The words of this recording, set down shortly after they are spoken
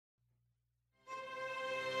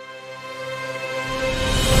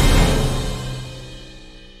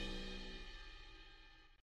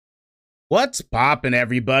What's poppin',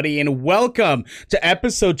 everybody, and welcome to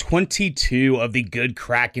episode 22 of the Good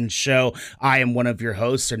Kraken Show. I am one of your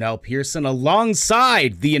hosts, Ernell Pearson,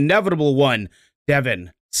 alongside the inevitable one,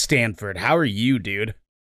 Devin Stanford. How are you, dude?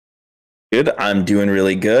 Good. I'm doing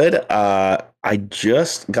really good. I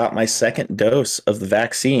just got my second dose of the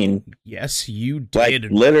vaccine. Yes, you Like did.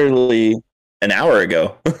 literally an hour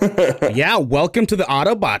ago. Yeah, welcome to the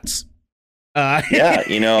Autobots. Yeah,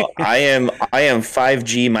 I am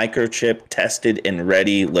 5G microchip tested and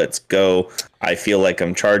ready. Let's go. I feel like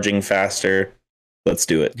I'm charging faster. Let's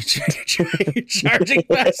do it. Charging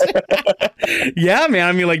faster. Yeah, man.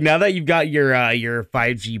 I mean, like, now that you've got your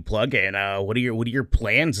 5G plug-in, what are your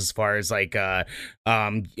plans as far as like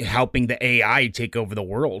helping the AI take over the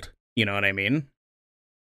world? You know what I mean?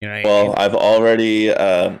 You know what I mean? I've already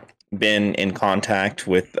been in contact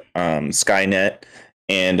with Skynet,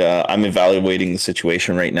 and I'm evaluating the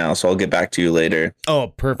situation right now. So I'll get back to you later. Oh,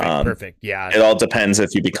 perfect. Yeah. It all depends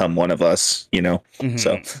if you become one of us, Mhm.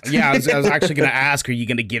 So yeah, I was actually gonna ask, are you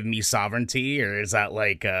gonna give me sovereignty, or is that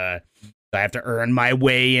like do I have to earn my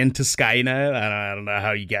way into Skynet? I don't know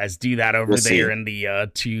how you guys do that over there in the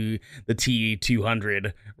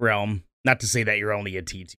T200 realm. Not to say that you're only a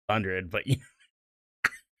T200, but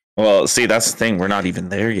well, see, that's the thing. We're not even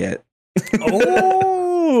there yet.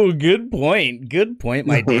 Oh, good point. Good point,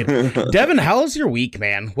 my dude. Devin, how's your week,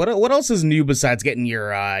 man? What else is new besides getting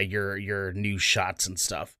your new shots and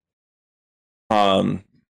stuff?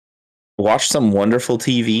 Watch some wonderful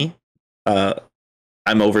TV.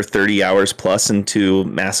 I'm over 30 hours plus into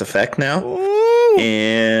Mass Effect now. Ooh.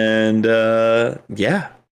 And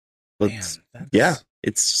yeah. It's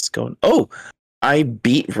just going. Oh, I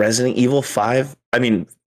beat Resident Evil 5. I mean,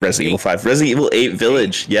 Resident Evil 5. Resident Evil 8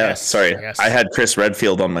 Village. Yeah, yes, sorry. Yes. I had Chris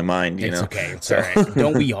Redfield on my mind, It's know. Okay. It's all right.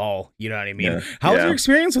 Don't we all? You know what I mean? Yeah. How was your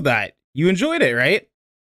experience with that? You enjoyed it, right?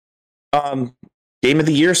 Game of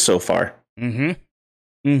the year so far. Mm-hmm.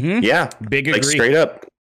 Mm-hmm. Yeah. Big agree. Like straight up.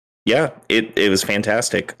 Yeah, it was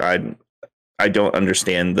fantastic. I don't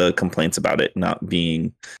understand the complaints about it not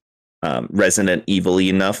being Resident Evil-y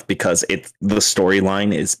enough, because the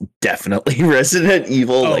storyline is definitely Resident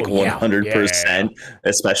Evil, like 100%,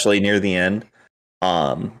 especially near the end.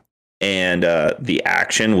 And the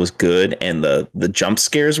action was good, and the jump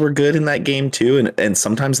scares were good in that game too, and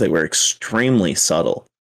sometimes they were extremely subtle.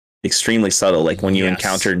 Like when you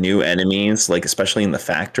encounter new enemies, like especially in the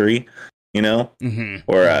factory, or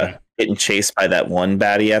getting chased by that one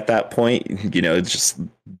baddie at that point, it's just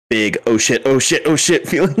big oh shit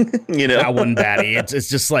feeling. That one baddie, it's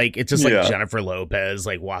just like Jennifer Lopez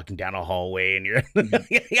like walking down a hallway, and you're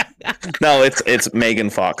no, it's Megan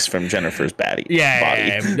Fox from Jennifer's Baddie.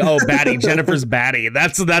 Oh, Baddie, Jennifer's Baddie.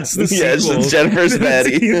 That's the sequel. Yes, it's Jennifer's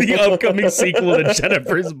Baddie. The upcoming sequel to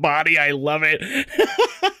Jennifer's Body. I love it.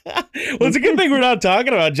 Well, it's a good thing we're not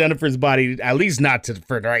talking about Jennifer's Body, at least not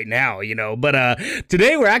for right now, But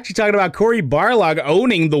today we're actually talking about Cory Barlog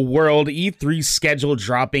owning the World E3 schedule,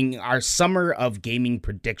 dropping our summer of gaming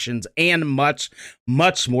predictions, and much,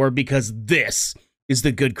 much more, because this is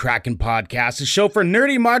the Good Kraken Podcast, a show for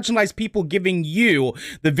nerdy, marginalized people, giving you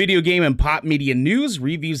the video game and pop media news,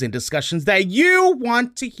 reviews, and discussions that you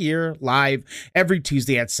want to hear live every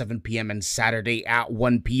Tuesday at 7 p.m. and Saturday at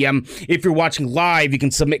 1 p.m. If you're watching live, you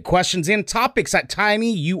can submit questions and topics at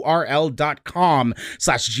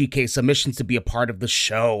tinyurl.com/GK submissions to be a part of the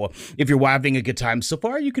show. If you're having a good time so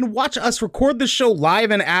far, you can watch us record the show live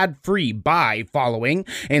and ad-free by following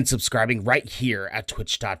and subscribing right here at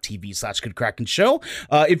twitch.tv/GoodKrakenShow.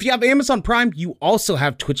 If you have Amazon Prime, you also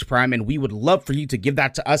have Twitch Prime, and we would love for you to give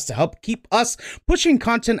that to us to help keep us pushing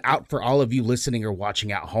content out for all of you listening or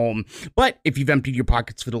watching at home. But if you've emptied your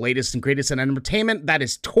pockets for the latest and greatest in entertainment, that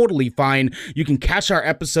is totally fine. You can catch our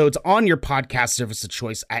episodes on your podcast service of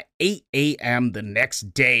choice at 8 a.m. the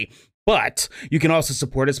next day. But you can also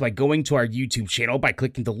support us by going to our YouTube channel by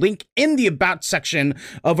clicking the link in the About section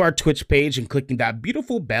of our Twitch page and clicking that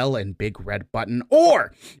beautiful bell and big red button,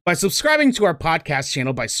 or by subscribing to our podcast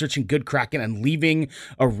channel by searching Good Kraken and leaving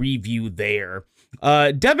a review there.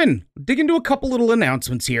 Devin, dig into a couple little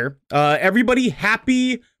announcements here. Everybody,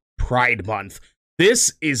 happy Pride Month.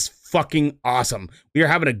 This is fucking awesome. We are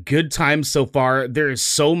having a good time so far. There is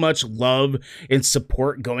so much love and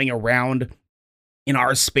support going around in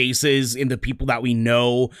our spaces, in the people that we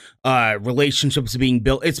know, relationships being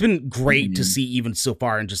built. It's been great to see even so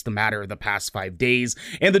far in just the matter of the past 5 days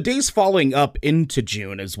and the days following up into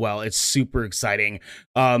June as well. It's super exciting.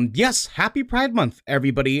 Yes, happy Pride Month,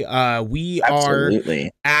 everybody. We Absolutely.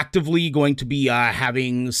 are actively going to be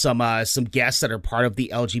having some guests that are part of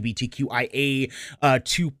the LGBTQIA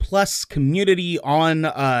 2+ community on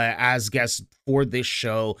as guests for this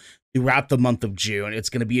show throughout the month of June. It's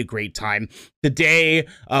going to be a great time. Today,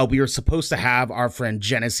 we were supposed to have our friend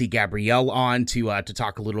Genesee Gabrielle on to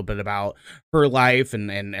talk a little bit about her life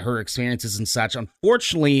and her experiences and such.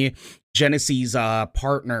 Unfortunately, Genesee's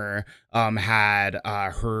partner had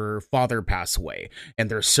her father pass away, and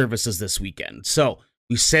their services this weekend. So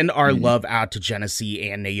we send our love out to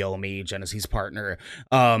Genesee and Naomi, Genesee's partner,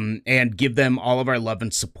 and give them all of our love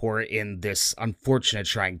and support in this unfortunate,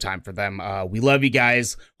 trying time for them. We love you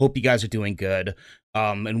guys. Hope you guys are doing good.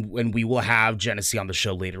 And we will have Genesee on the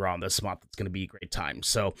show later on this month. It's going to be a great time.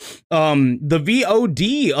 So, the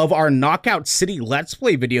VOD of our Knockout City Let's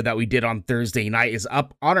Play video that we did on Thursday night is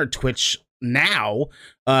up on our Twitch now,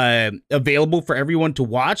 available for everyone to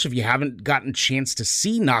watch. If you haven't gotten a chance to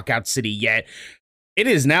see Knockout City yet, it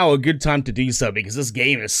is now a good time to do so, because this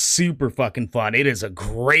game is super fucking fun. It is a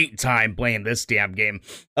great time playing this damn game.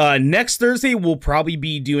 Next Thursday, we'll probably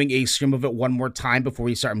be doing a stream of it one more time before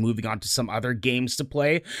we start moving on to some other games to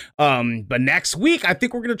play. But next week, I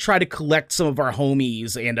think we're going to try to collect some of our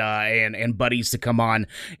homies and buddies to come on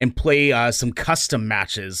and play some custom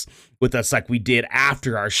matches with us like we did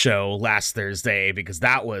after our show last Thursday, because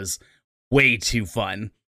that was way too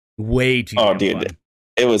fun. Way too fun.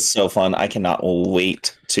 It was so fun. I cannot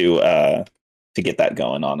wait to get that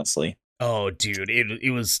going, honestly. Oh, dude,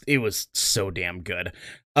 it was so damn good.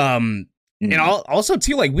 And also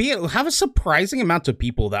too, like, we have a surprising amount of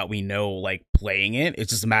people that we know like playing it. It's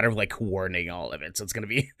just a matter of like coordinating all of it. So it's gonna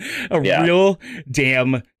be a real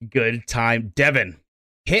damn good time. Devin,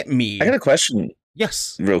 hit me. I got a question.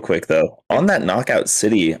 Yes. Real quick though. On that Knockout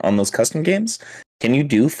City, on those custom games, can you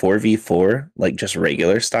do 4v4 like just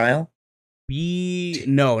regular style?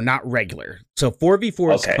 No, not regular. So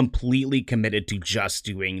 4v4 is completely committed to just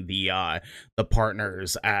doing the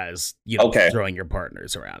partners, as you know, throwing your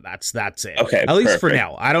partners around. That's it. Okay, at least for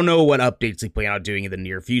now. I don't know what updates they plan on doing in the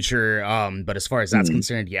near future. But as far as that's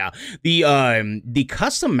concerned, yeah, the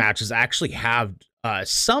custom matches actually have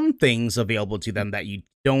some things available to them that you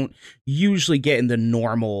don't usually get in the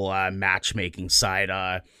normal matchmaking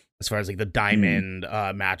side. As far as like the diamond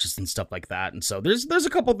matches and stuff like that. And so there's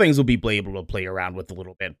a couple things we'll be able to play around with a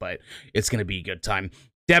little bit, but it's going to be a good time.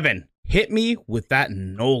 Devin, hit me with that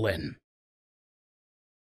Nolan.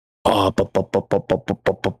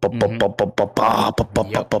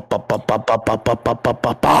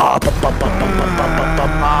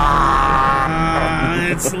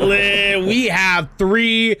 It's lit. We have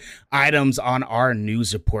 3 items on our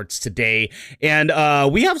news reports today, and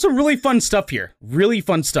we have some really fun stuff here. Really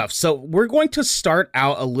fun stuff. So we're going to start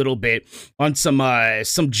out a little bit on some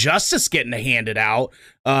justice getting handed out,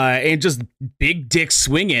 and just big dick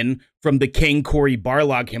swinging from the king, Cory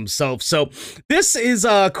Barlog himself. So this is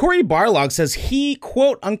Cory Barlog says he,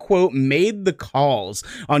 quote unquote, made the calls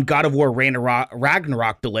on God of War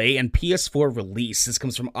Ragnarok delay and PS4 release. This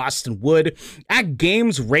comes from Austin Wood at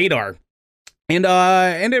Games Radar.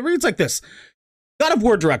 And it reads like this. God of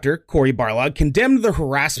War director Cory Barlog condemned the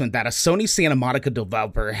harassment that a Sony Santa Monica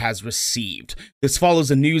developer has received. This follows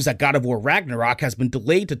the news that God of War Ragnarok has been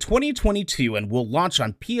delayed to 2022 and will launch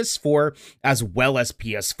on PS4 as well as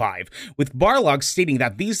PS5, with Barlog stating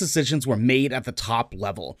that these decisions were made at the top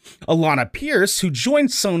level. Alana Pierce, who joined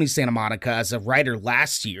Sony Santa Monica as a writer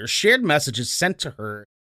last year, shared messages sent to her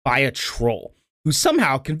by a troll, who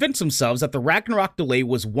somehow convinced themselves that the Ragnarok delay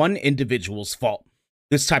was one individual's fault.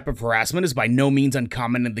 This type of harassment is by no means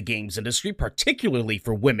uncommon in the games industry, particularly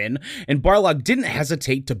for women, and Barlog didn't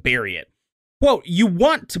hesitate to bury it. Quote, you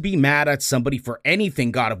want to be mad at somebody for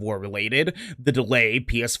anything God of War related. The delay,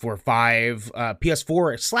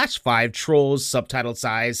 PS4/5, trolls, subtitle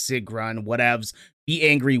size, sig run, whatevs, be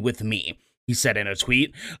angry with me, he said in a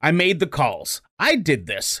tweet. I made the calls. I did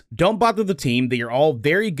this. Don't bother the team. They are all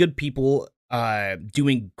very good people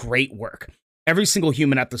doing great work. Every single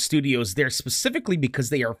human at the studio is there specifically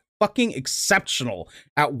because they are fucking exceptional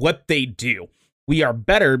at what they do. We are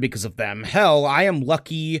better because of them. Hell, I am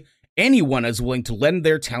lucky anyone is willing to lend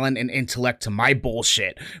their talent and intellect to my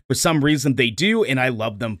bullshit. For some reason they do, and I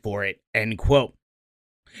love them for it. End quote.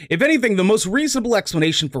 If anything, the most reasonable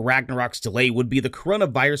explanation for Ragnarok's delay would be the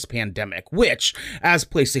coronavirus pandemic, which, as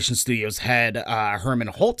PlayStation Studios head Hermen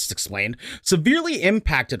Hulst explained, severely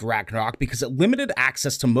impacted Ragnarok because it limited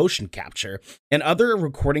access to motion capture and other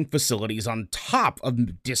recording facilities on top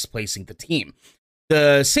of displacing the team.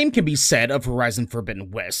 The same can be said of Horizon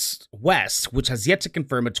Forbidden West, which has yet to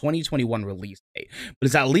confirm a 2021 release date, but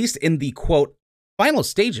is at least in the, quote, final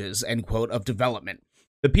stages, end quote, of development.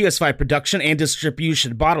 The PS5 production and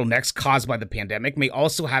distribution bottlenecks caused by the pandemic may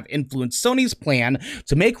also have influenced Sony's plan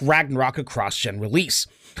to make Ragnarok a cross-gen release.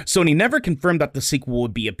 Sony never confirmed that the sequel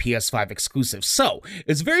would be a PS5 exclusive, so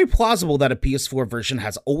it's very plausible that a PS4 version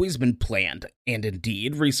has always been planned, and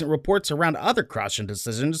indeed, recent reports around other cross-gen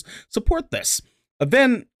decisions support this.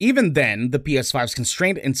 Even then, the PS5's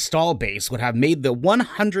constrained install base would have made the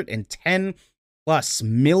 110 plus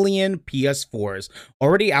million PS4s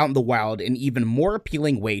already out in the wild an even more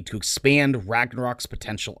appealing way to expand Ragnarok's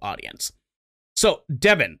potential audience. So,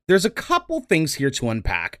 Devin, there's a couple things here to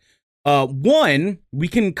unpack. One, we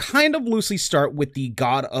can kind of loosely start with the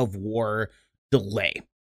God of War delay,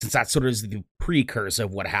 since that sort of is the precursor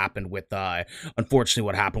of what happened with, unfortunately,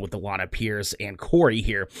 what happened with Alanah Pearce and Corey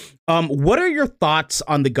here. What are your thoughts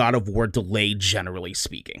on the God of War delay, generally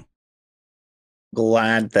speaking?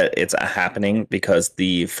 Glad that it's happening because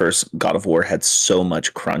the first God of War had so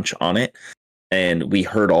much crunch on it. And we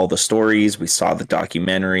heard all the stories. We saw the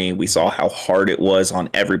documentary. We saw how hard it was on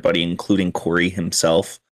everybody, including Corey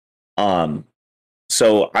himself.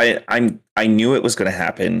 So I knew it was going to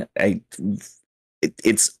happen.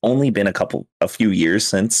 It's only been a few years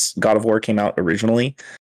since God of War came out originally.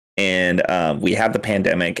 And we had the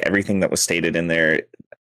pandemic, everything that was stated in there.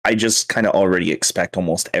 I just kind of already expect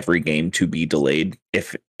almost every game to be delayed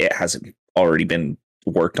if it hasn't already been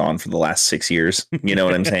worked on for the last 6 years. You know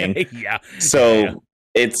what I'm saying? Yeah. So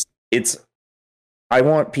it's I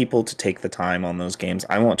want people to take the time on those games.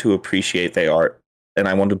 I want to appreciate the art, and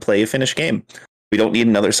I want to play a finished game. We don't need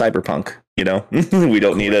another Cyberpunk, you know? We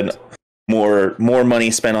don't need more money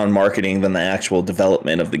spent on marketing than the actual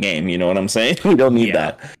development of the game. You know what I'm saying? We don't need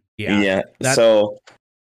that. Yeah. So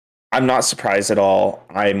I'm not surprised at all.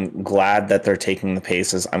 I'm glad that they're taking the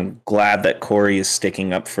paces. I'm glad that Corey is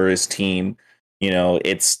sticking up for his team. You know,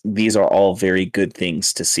 these are all very good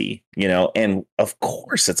things to see, you know, and of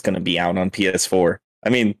course it's going to be out on PS4. I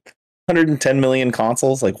mean, 110 million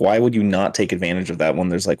consoles. Like, why would you not take advantage of that when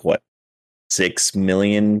there's like, what, 6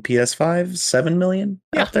 million PS5, 7 million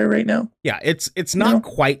out there right now? Yeah, it's not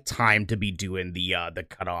quite time to be doing the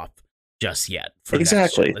cutoff just yet.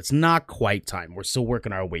 Exactly. It's not quite time. We're still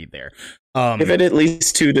working our way there. Give it at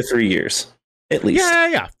least 2 to 3 years. At least.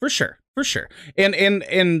 Yeah, for sure.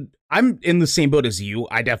 And I'm in the same boat as you.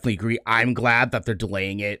 I definitely agree. I'm glad that they're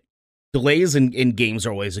delaying it. Delays in games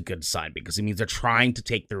are always a good sign because it means they're trying to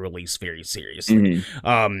take their release very seriously.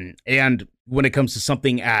 And when it comes to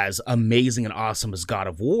something as amazing and awesome as God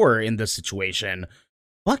of War in this situation,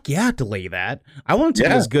 fuck yeah, delay that. I want it to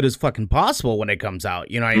be as good as fucking possible when it comes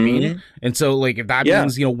out. You know what I mean? And so, like, if that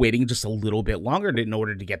means, you know, waiting just a little bit longer in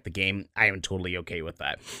order to get the game, I am totally okay with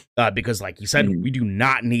that. Because, like you said, we do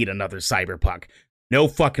not need another Cyberpunk. No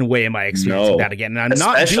fucking way am I experiencing that again. And I'm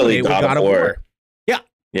not doing it with God of War.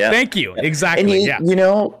 Yeah. Thank you. Exactly. And you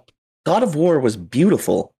know, God of War was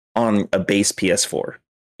beautiful on a base PS4.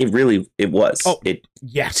 It was. Oh,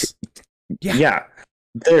 yes. Yeah.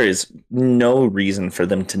 There is no reason for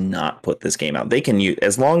them to not put this game out. They can use,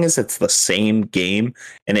 as long as it's the same game,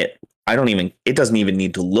 and it doesn't even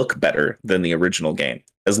need to look better than the original game.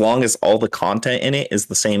 As long as all the content in it is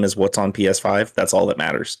the same as what's on PS5, that's all that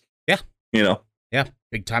matters. Yeah. You know? Yeah,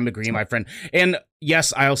 big time agree, my friend. And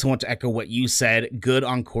yes, I also want to echo what you said. Good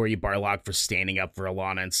on Cory Barlog for standing up for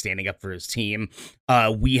Alanah and standing up for his team.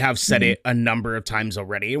 We have said it a number of times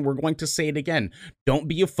already, and we're going to say it again. Don't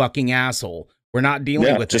be a fucking asshole. We're not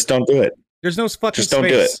dealing with just don't do it. There's no fucking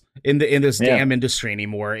space in this damn industry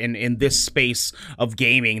anymore, in this space of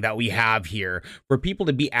gaming that we have here, for people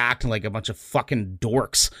to be acting like a bunch of fucking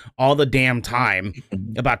dorks all the damn time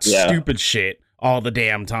about stupid shit all the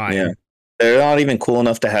damn time. Yeah. They're not even cool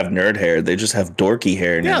enough to have nerd hair. They just have dorky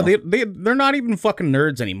hair now. Yeah, they're not even fucking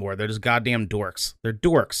nerds anymore. They're just goddamn dorks. They're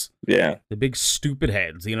dorks. Yeah. The big stupid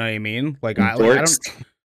heads, you know what I mean? Like, I don't...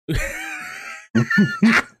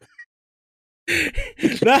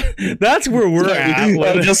 that's where we're at.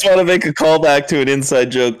 I just want to make a callback to an inside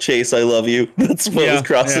joke. Chase, I love you. That's what was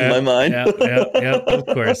crossing my mind. Of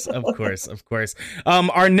course.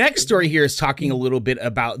 Our next story here is talking a little bit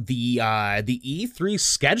about the E3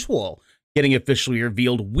 schedule getting officially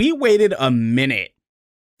revealed. We waited a minute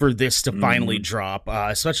for this to finally drop,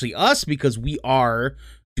 especially us, because we are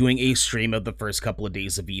doing a stream of the first couple of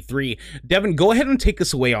days of E3. Devin, go ahead and take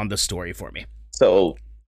us away on this story for me. So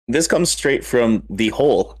this comes straight from the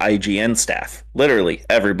whole IGN staff. Literally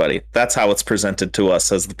everybody. That's how it's presented to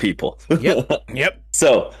us as the people. Yep.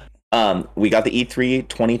 So we got the E3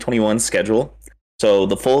 2021 schedule. So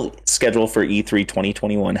the full schedule for E3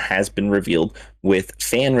 2021 has been revealed, with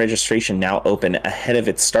fan registration now open ahead of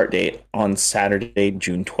its start date on Saturday,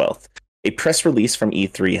 June 12th. A press release from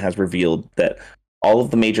E3 has revealed that All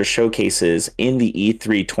of the major showcases in the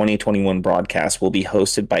E3 2021 broadcast will be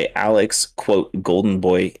hosted by Alex, quote, Golden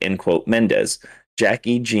Boy, end quote, Mendez,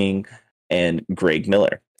 Jackie Jing, and Greg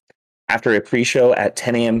Miller. After a pre-show at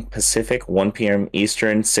 10 a.m. Pacific, 1 p.m.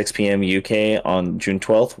 Eastern, 6 p.m. UK on June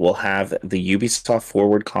 12th, we'll have the Ubisoft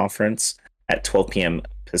Forward Conference at 12 p.m.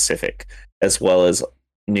 Pacific, as well as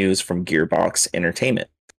news from Gearbox Entertainment.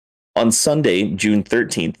 On Sunday, June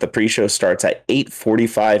 13th, the pre-show starts at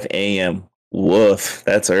 8:45 a.m. Woof,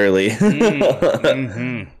 that's early.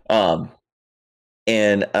 Mm-hmm.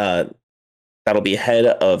 And that'll be ahead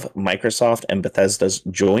of Microsoft and Bethesda's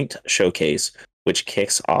joint showcase, which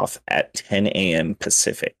kicks off at 10 a.m.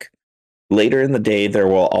 Pacific. Later in the day, there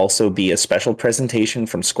will also be a special presentation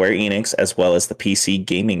from Square Enix, as well as the PC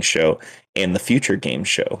Gaming Show and the Future Games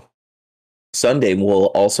Show. Sunday, we'll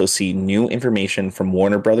also see new information from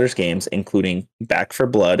Warner Brothers Games, including Back 4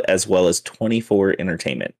 Blood, as well as 24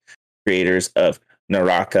 Entertainment, creators of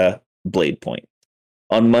Naraka Blade Point.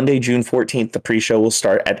 On Monday, June 14th, the pre-show will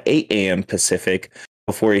start at 8 a.m. Pacific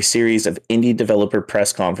before a series of indie developer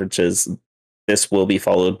press conferences. This will be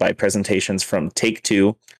followed by presentations from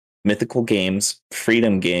Take-Two, Mythical Games,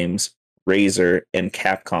 Freedom Games, Razer, and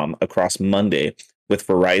Capcom across Monday, with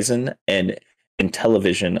Verizon and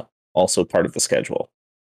Intellivision also part of the schedule.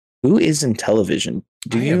 Who is Intellivision?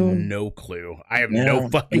 I have no clue. I have no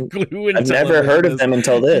fucking clue. I've never heard of them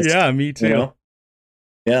until this. Yeah, me too. You know?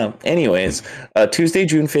 Yeah. Anyways, Tuesday,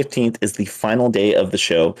 June 15th is the final day of the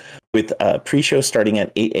show, with pre-show starting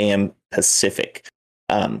at 8 a.m. Pacific.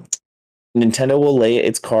 Nintendo will lay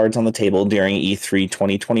its cards on the table during E3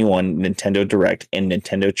 2021 Nintendo Direct and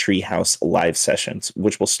Nintendo Treehouse live sessions,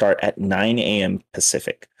 which will start at 9 a.m.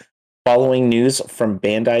 Pacific. Following news from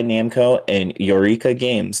Bandai Namco and Eureka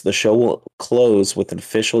Games, the show will close with an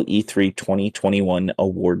official E3 2021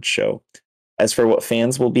 award show. As for what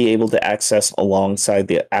fans will be able to access alongside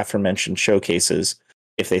the aforementioned showcases,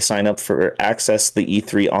 if they sign up for access to the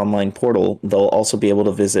E3 online portal, they'll also be able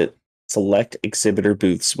to visit select exhibitor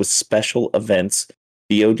booths with special events,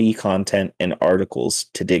 VOD content, and articles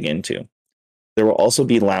to dig into. There will also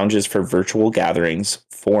be lounges for virtual gatherings,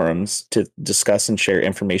 forums to discuss and share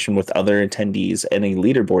information with other attendees, and a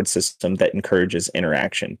leaderboard system that encourages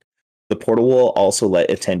interaction. The portal will also let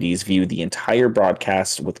attendees view the entire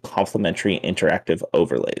broadcast with complimentary interactive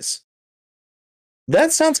overlays.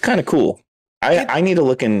 That sounds kind of cool. I need to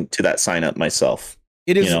look into that sign up myself.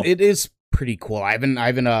 It is. It is pretty cool. I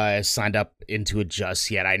haven't signed up into it just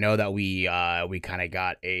yet. I know that we kind of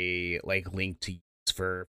got a link to use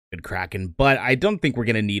for Good Kraken, but I don't think we're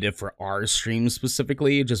gonna need it for our stream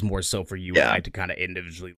specifically. Just more so for you and I to kind of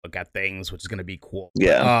individually look at things, which is gonna be cool.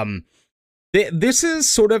 Yeah. This is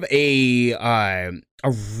sort of a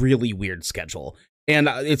really weird schedule, and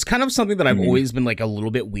it's kind of something that I've always been a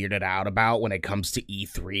little bit weirded out about when it comes to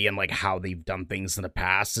E3 and how they've done things in the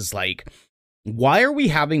past. Is why are we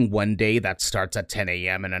having one day that starts at 10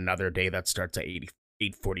 a.m. and another day that starts at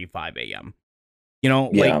 8:45 a.m.?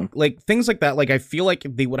 Things like that. I feel like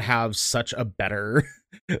they would have such a better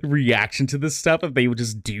reaction to this stuff if they would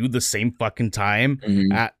just do the same fucking time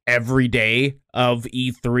at every day of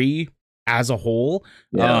E3 as a whole.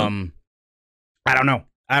 Yeah. I don't know.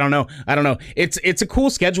 It's a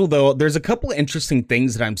cool schedule though. There's a couple of interesting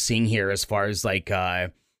things that I'm seeing here as far as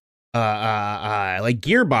Gearbox.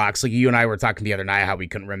 You and I were talking the other night how we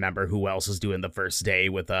couldn't remember who else is doing the first day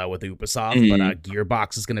with Ubisoft, but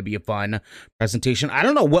Gearbox is going to be a fun presentation. I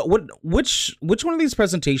don't know which one of these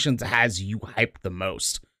presentations has you hyped the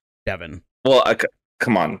most, Devin? Well,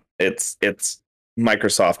 come on, it's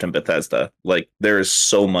Microsoft and Bethesda. There is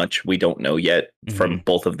so much we don't know yet from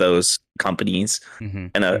both of those companies,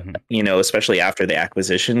 and especially after the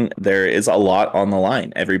acquisition, there is a lot on the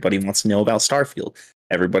line. Everybody wants to know about Starfield.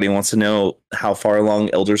 Everybody wants to know how far along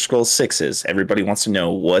Elder Scrolls 6 is. Everybody wants to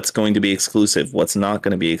know what's going to be exclusive, what's not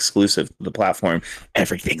going to be exclusive to the platform.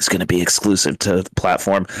 Everything's going to be exclusive to the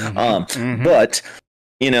platform. But,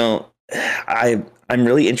 I'm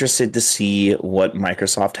really interested to see what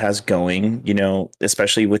Microsoft has going,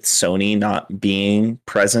 especially with Sony not being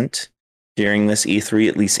present during this E3,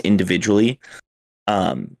 at least individually.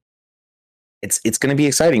 It's going to be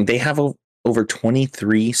exciting. They have over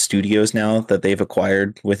 23 studios now that they've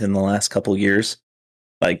acquired within the last couple years.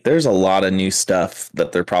 There's a lot of new stuff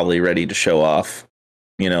that they're probably ready to show off,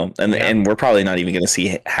 and we're probably not even going to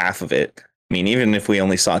see half of it. I mean, even if we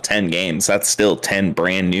only saw 10 games, that's still 10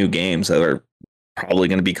 brand new games that are probably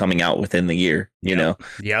going to be coming out within the year,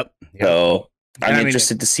 Yep. So I'm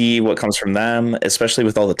interested to see what comes from them, especially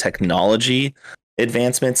with all the technology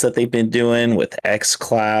advancements that they've been doing with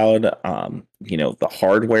xCloud. The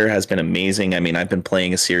hardware has been amazing. I mean, I've been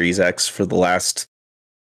playing a Series X for the last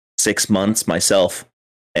 6 months myself,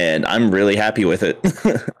 and I'm really happy with it.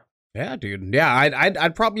 Yeah, dude. Yeah,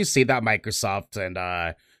 I'd probably say that Microsoft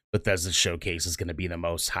and Bethesda showcase is going to be the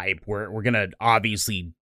most hype. We're gonna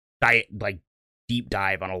obviously deep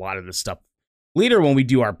dive on a lot of this stuff later when we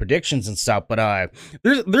do our predictions and stuff. But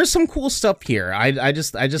there's some cool stuff here. I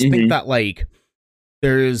just think that like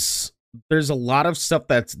there's a lot of stuff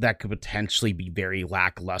that could potentially be very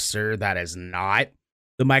lackluster. That is not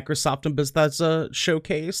the Microsoft and Bethesda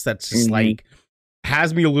showcase. That's just like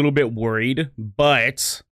has me a little bit worried,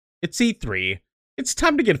 but it's E3. It's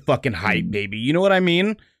time to get fucking hype, baby. You know what I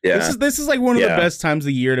mean? Yeah. This is like one of the best times of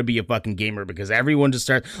the year to be a fucking gamer because everyone just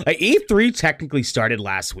starts like E3 technically started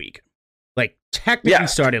last week. Like technically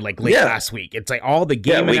started like late last week. It's like all the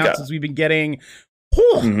game announcements we've been getting.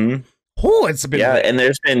 It's been and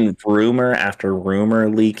there's been rumor after rumor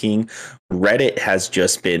leaking. Reddit has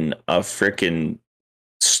just been a freaking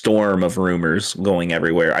storm of rumors going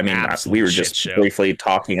everywhere. I mean, we were just briefly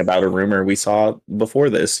talking about a rumor we saw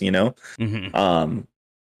before this, you know,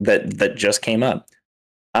 that just came up.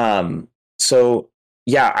 So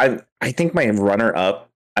yeah, I think my runner up,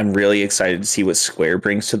 I'm really excited to see what Square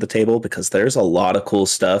brings to the table because there's a lot of cool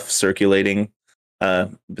stuff circulating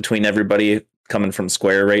between everybody coming from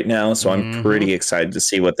Square right now. So I'm pretty excited to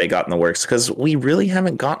see what they got in the works because we really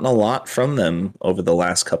haven't gotten a lot from them over the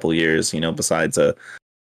last couple years, you know, besides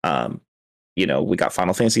you know, we got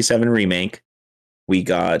Final Fantasy VII Remake. We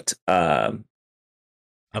got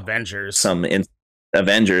Avengers.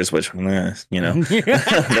 Avengers, which, you know,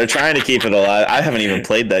 they're trying to keep it alive. I haven't even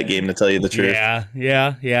played that game, to tell you the truth.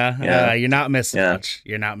 Yeah. You're not missing much.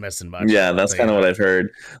 You're not missing much. Yeah, that's kind of what I've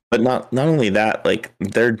heard. But not only that, like,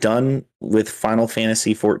 they're done with Final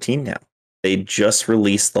Fantasy 14 now. They just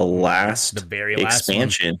released the very last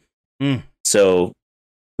expansion. So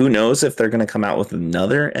who knows if they're going to come out with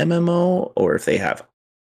another MMO or if they have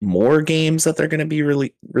more games that they're going to be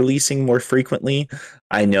releasing more frequently.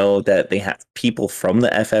 I know that they have people from the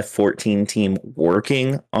FF14 team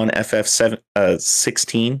working on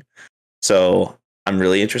FF16. So I'm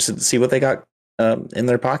really interested to see what they got in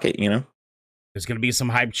their pocket, you know? There's going to be some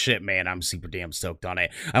hyped shit, man. I'm super damn stoked on it.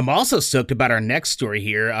 I'm also stoked about our next story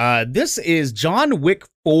here. This is John Wick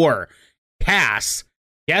 4 cast.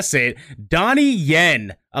 Guess it, Donnie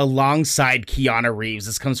Yen alongside Keanu Reeves.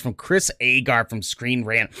 This comes from Chris Agar from Screen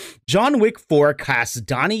Rant. John Wick 4 casts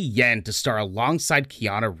Donnie Yen to star alongside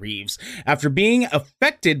Keanu Reeves after being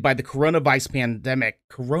affected by the coronavirus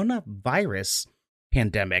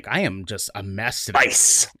pandemic. I am just a mess today.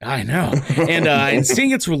 Nice. I know. And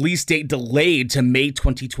seeing its release date delayed to May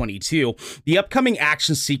 2022, the upcoming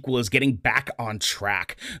action sequel is getting back on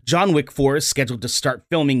track. John Wick 4 is scheduled to start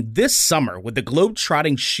filming this summer, with the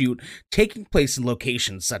globe-trotting shoot taking place in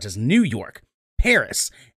locations such as New York, Paris,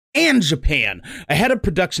 and Japan. Ahead of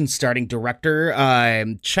production starting, director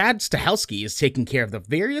Chad Stahelski is taking care of the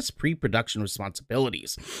various pre-production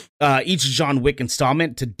responsibilities. Each John Wick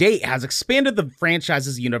installment to date has expanded the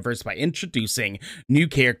franchise's universe by introducing new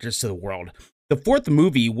characters to the world. The fourth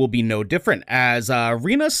movie will be no different, as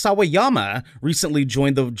Rina Sawayama recently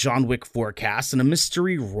joined the John Wick 4 cast in a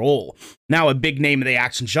mystery role. Now a big name in the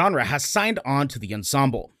action genre has signed on to the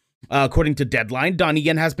ensemble. According to Deadline, Donnie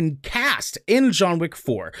Yen has been cast in John Wick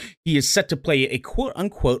 4. He is set to play a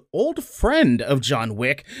quote-unquote old friend of John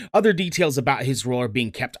Wick. Other details about his role are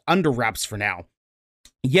being kept under wraps for now.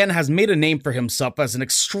 Yen has made a name for himself as an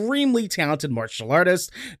extremely talented martial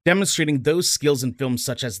artist, demonstrating those skills in films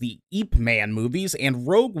such as the Ip Man movies and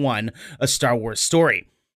Rogue One, a Star Wars story.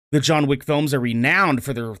 The John Wick films are renowned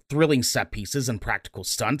for their thrilling set pieces and practical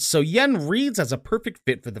stunts, so Yen reads as a perfect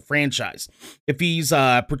fit for the franchise. If he's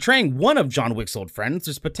portraying one of John Wick's old friends,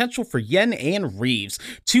 there's potential for Yen and Reeves,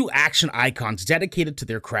 two action icons dedicated to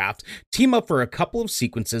their craft, team up for a couple of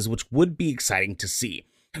sequences, which would be exciting to see.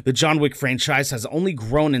 The John Wick franchise has only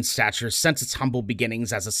grown in stature since its humble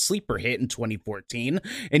beginnings as a sleeper hit in 2014,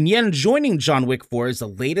 and Yen joining John Wick 4 is the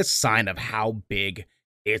latest sign of how big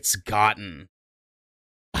it's gotten.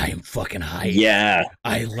 I am fucking hyped. Yeah.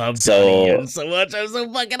 I love Donnie Yen so much. I'm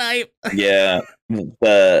so fucking hyped. Yeah.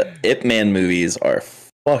 The Ip Man movies are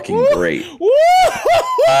fucking great.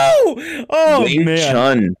 Oh, Wing man.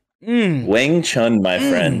 Chun. Wing Chun, my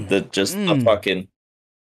friend. The fucking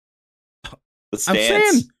the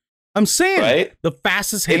stance. I'm saying right? The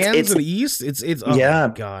fastest hands in the East. It's oh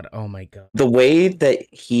my god. Oh my god. The way that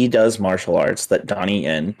he does martial arts, that Donnie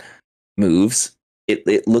Yen moves,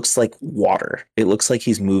 it looks like water. It looks like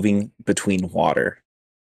he's moving between water.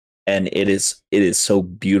 And it is so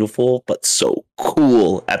beautiful, but so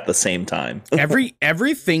cool at the same time.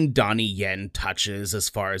 Everything Donnie Yen touches, as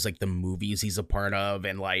far as like the movies he's a part of,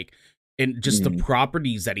 and like And just the Mhm.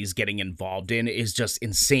 properties that he's getting involved in is just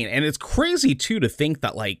insane. And it's crazy too to think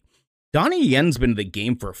that like Donnie Yen's been in the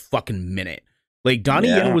game for a fucking minute. Like Donnie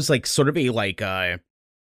Yen Yeah. was like sort of a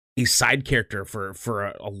side character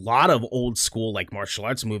for a lot of old school like martial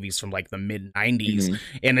arts movies from like the mid 90s. Mhm.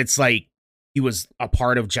 And it's like he was a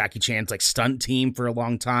part of Jackie Chan's like stunt team for a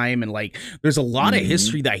long time, and like there's a lot of Mhm.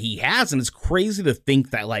 history that he has, and it's crazy to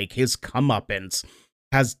think that like his comeuppance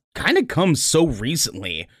has kind of come so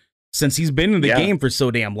recently since he's been in the Yeah. game for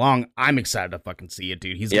so damn long. I'm excited to fucking see it,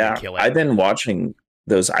 dude. He's Yeah, gonna kill it. I've been watching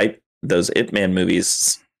those Ip Man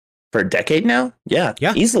movies for a decade now. Yeah,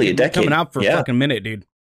 Yeah, easily a they've been decade. coming out for a Yeah, fucking minute, dude.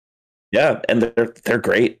 yeah, and they're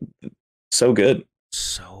great, so good.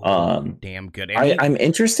 So Um, damn good. And I'm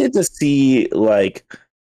interested to see like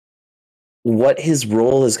what his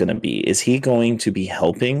role is going to be. Is he going to be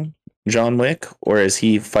helping John Wick, or is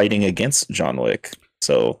he fighting against John Wick?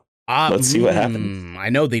 So let's see what happens. I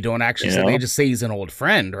know they don't actually You say, know? they just say he's an old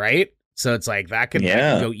friend, right? So it's like that could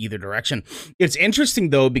Yeah. go either direction. It's interesting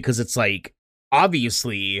though, because it's like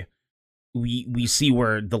obviously we see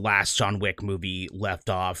where the last John Wick movie left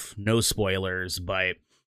off. No spoilers, but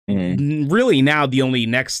really now the only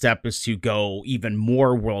next step is to go even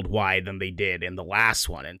more worldwide than they did in the last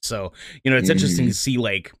one. And so, you know, it's interesting to see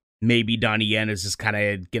like maybe Donnie Yen is just kind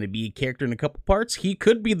of going to be a character in a couple parts. He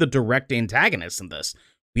could be the direct antagonist in this.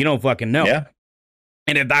 We don't fucking know. Yeah,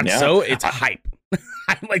 And if that's Yeah. so, it's hype.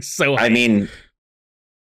 I'm like so hype. I mean,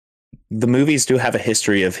 the movies do have a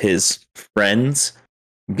history of his friends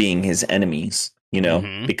being his enemies, you know,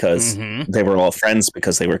 Mhm, because mhm. they were all friends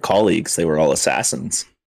because they were colleagues, they were all assassins,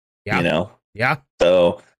 Yeah. you know. Yeah.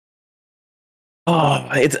 So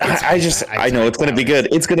I know it's gonna be good.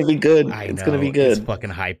 It's gonna be good. It's gonna be It's good. fucking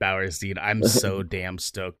hype hours, dude. I'm so damn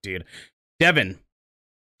stoked, dude. Devin,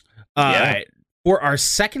 Yeah. for our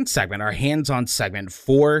second segment, our hands-on segment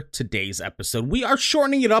for today's episode, we are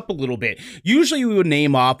shortening it up a little bit. Usually we would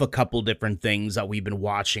name off a couple different things that we've been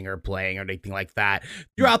watching or playing or anything like that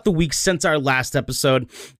throughout the week since our last episode.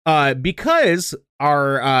 Because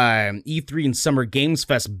our E3 and Summer Games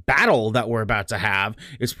Fest battle that we're about to have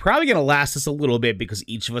is probably going to last us a little bit because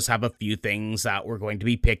each of us have a few things that we're going to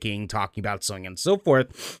be picking, talking about, so on and so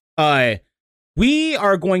forth. We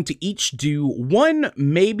are going to each do one,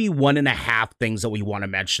 maybe 1.5 things that we want to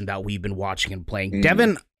mention that we've been watching and playing.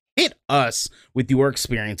 Devin, hit us with your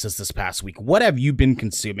experiences this past week. What have you been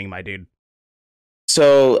consuming, my dude?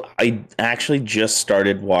 So I actually just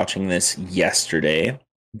started watching this yesterday,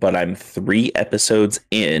 but I'm 3 episodes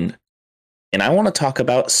in, and I want to talk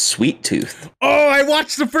about Sweet Tooth. Oh, I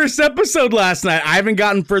watched the first episode last night. I haven't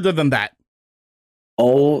gotten further than that.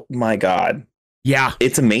 Oh my god. Yeah.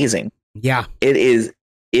 It's amazing. Yeah. It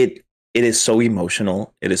is so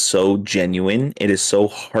emotional. It is so genuine. It is so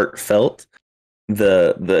heartfelt.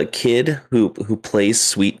 The kid who plays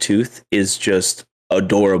Sweet Tooth is just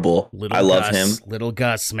adorable. I love him. Little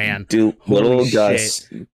Gus, man. Dude, little Holy Gus.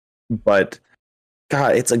 But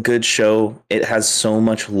God, it's a good show. It has so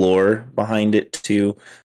much lore behind it too.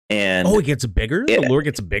 And it gets bigger? The lore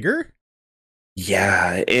gets bigger?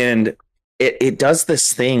 yeah, and it does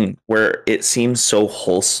this thing where it seems so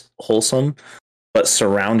wholesome, but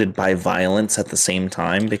surrounded by violence at the same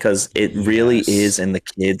time, because it really is in the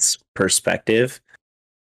kid's perspective,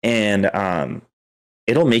 and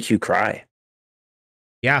it'll make you cry.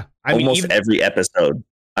 Yeah, I almost mean, every episode.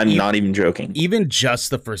 I'm not even joking. Even just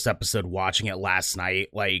the first episode, watching it last night,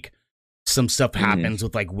 like some stuff happens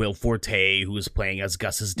with like Will Forte, who was playing as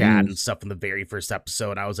Gus's dad and stuff in the very first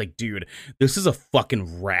episode. I was like, dude, this is a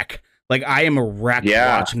fucking wreck. Like, I am a wreck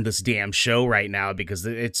watching this damn show right now, because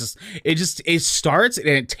it starts and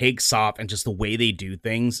it takes off, and just the way they do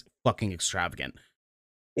things, fucking extravagant.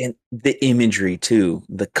 And the imagery too,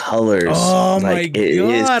 the colors. Oh like, my it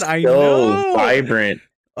god, is I so know. vibrant.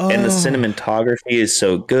 And the cinematography is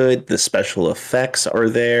so good. The special effects are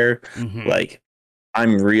there. Like,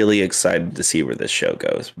 I'm really excited to see where this show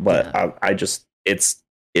goes. But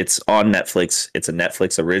it's on Netflix. It's a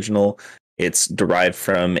Netflix original. It's derived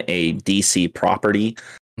from a DC property.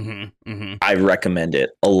 I recommend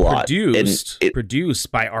it a lot.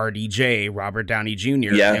 Produced by RDJ, Robert Downey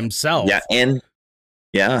Jr. himself.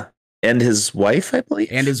 And his wife, I believe.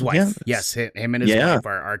 And his wife. Yes, him and his wife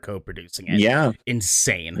are co-producing it. Yeah.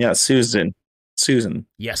 Insane. Yeah, Susan.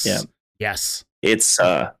 Yes. Yeah. Yes.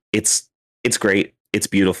 It's great. It's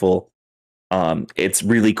beautiful. It's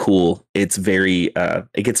really cool. It's very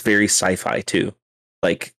it gets very sci-fi too.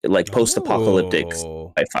 Like post-apocalyptic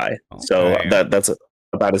sci-fi. Okay. So that's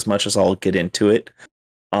about as much as I'll get into it.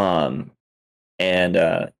 I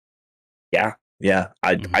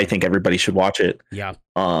think everybody should watch it. Yeah.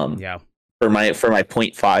 For my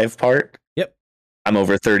point 0.5 part. Yep. I'm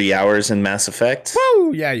over 30 hours in Mass Effect.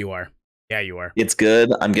 Woo! Yeah, you are. Yeah, you are. It's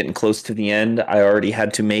good. I'm getting close to the end. I already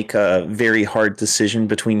had to make a very hard decision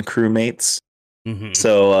between crewmates. Mm-hmm.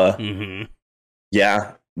 So,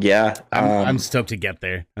 yeah. I'm stoked to get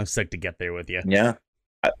there. I'm stoked to get there with you. Yeah.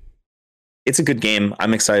 It's a good game.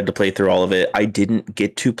 I'm excited to play through all of it. I didn't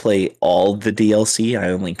get to play all the DLC. I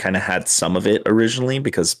only kind of had some of it originally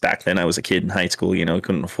because back then I was a kid in high school,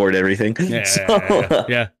 couldn't afford everything. Yeah. So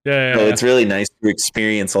it's really nice to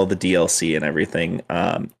experience all the DLC and everything.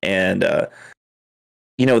 That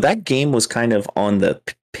game was kind of on the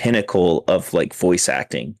pinnacle of like voice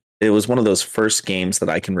acting. It was one of those first games that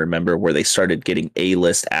I can remember where they started getting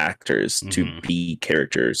A-list actors to be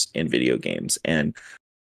characters in video games. And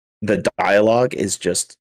the dialogue is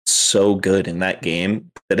just so good in that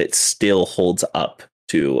game that it still holds up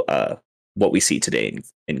to what we see today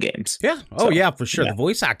in games. Yeah. Oh, yeah, for sure. Yeah. The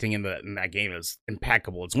voice acting in that game is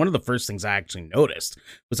impeccable. It's one of the first things I actually noticed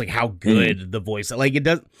was like how good the voice, like it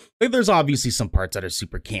does. Like there's obviously some parts that are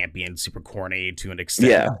super campy and super corny to an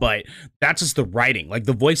extent, but that's just the writing. Like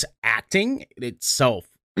the voice acting itself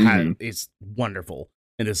is wonderful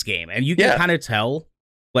in this game, and you can kind of tell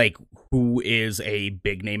like who is a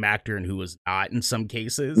big name actor and who is not in some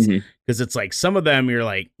cases, because it's like some of them you're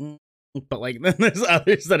like, but like then there's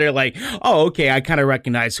others that are like, oh, okay, I kind of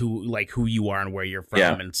recognize who you are and where you're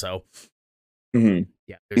from, and so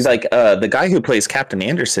he's like the guy who plays Captain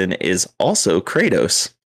Anderson is also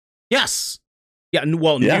Kratos. Yes,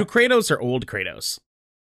 well, new Kratos or old Kratos?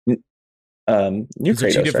 New Kratos,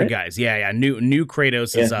 are two different right? guys. Yeah. New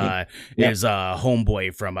Kratos is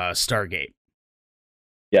homeboy from Stargate.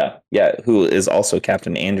 Yeah, who is also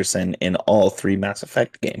Captain Anderson in all 3 Mass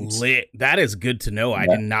Effect games. Lit. That is good to know. I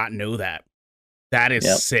did not know that. That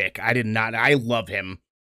is sick. I did not. I love him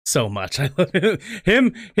so much. I love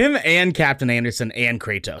him and Captain Anderson and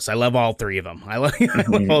Kratos. I love all 3 of them. I love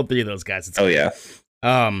all 3 of those guys. It's yeah,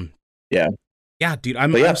 dude.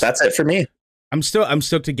 That's it for me. I'm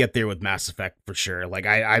stoked to get there with Mass Effect for sure. Like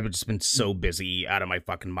I've just been so busy out of my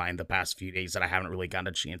fucking mind the past few days that I haven't really gotten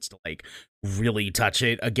a chance to like really touch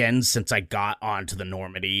it again since I got onto the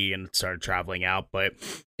Normandy and started traveling out. But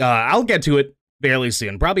I'll get to it fairly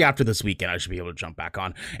soon. Probably after this weekend, I should be able to jump back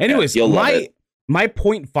on. Anyways, my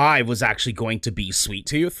 0.5 was actually going to be Sweet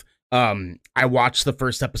Tooth. I watched the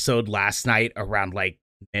first episode last night around like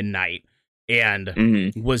midnight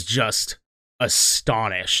and was just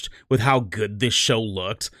astonished with how good this show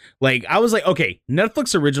looked. Like I was like, okay,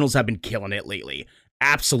 Netflix originals have been killing it lately.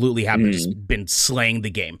 Absolutely have just been slaying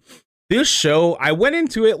the game. This show, I went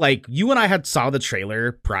into it like you and I had saw the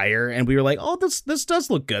trailer prior and we were like, oh, this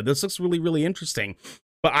does look good. This looks really, really interesting.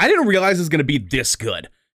 But I didn't realize it was going to be this good.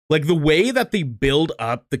 Like the way that they build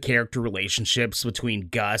up the character relationships between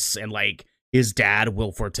Gus and like his dad,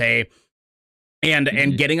 Will Forte,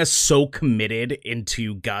 and getting us so committed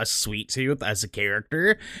into Gus Sweet Tooth as a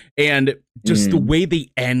character, and just the way they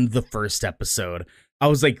end the first episode, I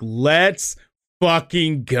was like, let's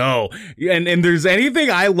fucking go. And there's anything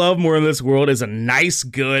I love more in this world is a nice,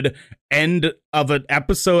 good end of an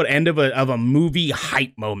episode, end of a movie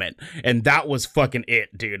hype moment, and that was fucking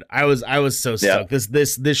it, dude. I was so stoked.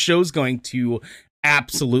 This show's going to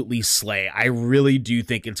absolutely slay. I really do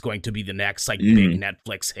think it's going to be the next like big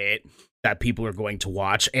Netflix hit that people are going to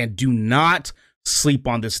watch, and do not sleep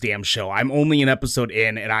on this damn show. I'm only an episode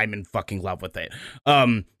in and I'm in fucking love with it.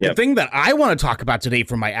 The thing that I want to talk about today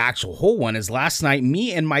for my actual whole one is last night,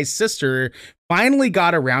 me and my sister finally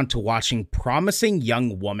got around to watching Promising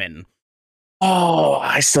Young Woman. Oh,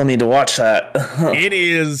 I still need to watch that. It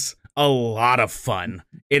is a lot of fun.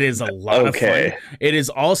 It is a lot of fun. It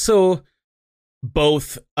is also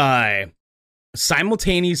both,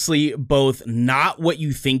 simultaneously both not what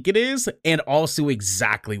you think it is and also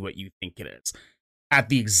exactly what you think it is at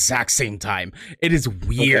the exact same time. It is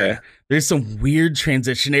weird. There's some weird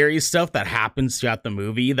transitionary stuff that happens throughout the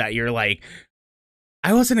movie that you're like,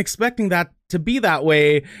 I wasn't expecting that to be that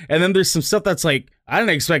way. And then there's some stuff that's like, I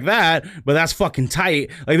didn't expect that, but that's fucking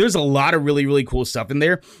tight. Like there's a lot of really, really cool stuff in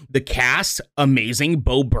there. The cast, amazing.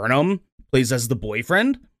 Bo Burnham plays as the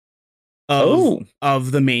boyfriend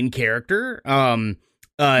of the main character.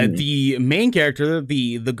 The main character,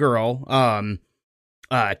 the girl,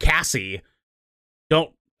 Cassie,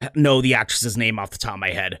 don't know the actress's name off the top of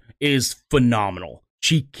my head, is phenomenal.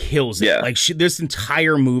 She kills it. Like this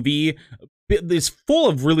entire movie is full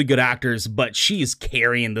of really good actors, but she is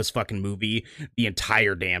carrying this fucking movie the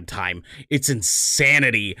entire damn time. It's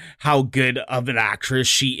insanity how good of an actress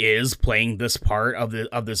she is playing this part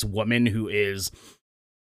of this woman who is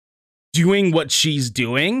doing what she's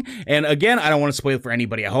doing. And again, I don't want to spoil it for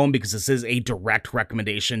anybody at home because this is a direct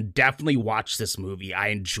recommendation. Definitely watch this movie. I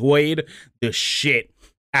enjoyed the shit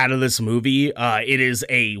out of this movie. It is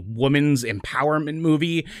a women's empowerment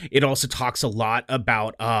movie. It also talks a lot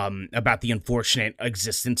about the unfortunate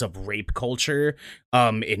existence of rape culture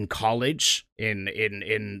in college,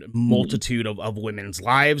 in multitude of women's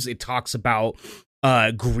lives. It talks about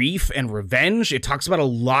grief and revenge. It talks about a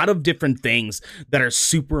lot of different things that are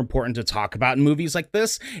super important to talk about in movies like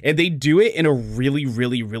this, and they do it in a really,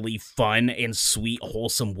 really, really fun and sweet,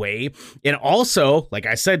 wholesome way, and also, like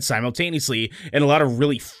I said, simultaneously in a lot of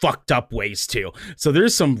really fucked up ways too. So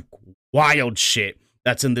there's some wild shit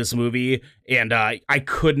that's in this movie, and I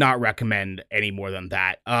could not recommend any more than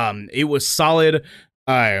that. It was solid.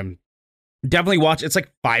 Definitely watch. It's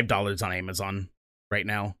like $5 on Amazon right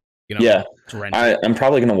now. You know, yeah, I'm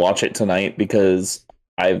probably going to watch it tonight because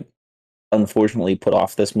I've unfortunately put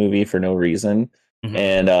off this movie for no reason. Mm-hmm.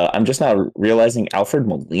 And I'm just now realizing Alfred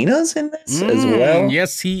Molina's in this as well.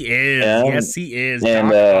 Yes, he is. Yes, he is.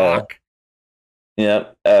 And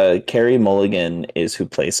Carey Mulligan is who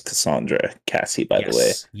plays Cassandra Cassie, by the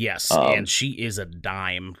way. Yes, and she is a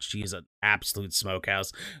dime. She's an absolute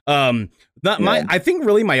smokehouse. I think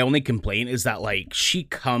really my only complaint is that like she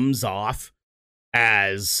comes off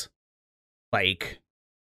as like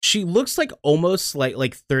she looks like almost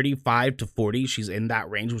like 35 to 40. She's in that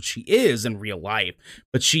range, which she is in real life.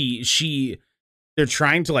 But they're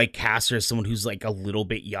trying to like cast her as someone who's like a little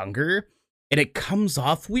bit younger, and it comes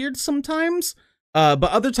off weird sometimes. But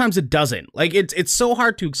other times it doesn't. Like it's so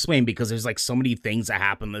hard to explain because there's like so many things that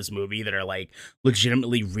happen in this movie that are like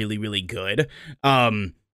legitimately really, really good.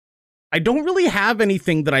 I don't really have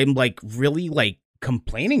anything that I'm like really like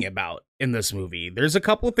complaining about in this movie. There's a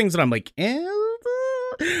couple of things that I'm like,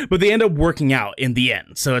 but they end up working out in the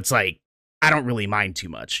end. So it's like, I don't really mind too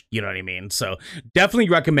much. You know what I mean? So definitely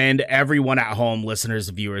recommend everyone at home, listeners,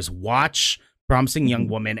 viewers, watch Promising Young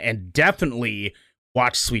Woman and definitely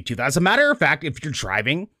watch Sweet Tooth. As a matter of fact, if you're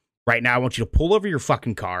driving right now, I want you to pull over your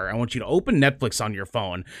fucking car. I want you to open Netflix on your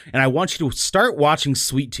phone and I want you to start watching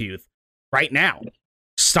Sweet Tooth right now.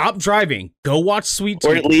 Stop driving. Go watch Sweet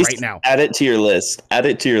Tooth or at least right now. Add it to your list. Add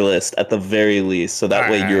it to your list at the very least, so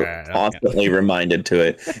that way you're constantly reminded to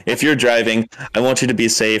it. If you're driving, I want you to be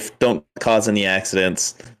safe. Don't cause any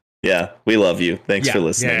accidents. Yeah, we love you. Thanks for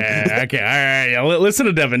listening. Okay, all right. Yeah, listen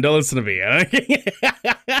to Devin. Don't listen to me.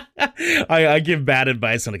 I give bad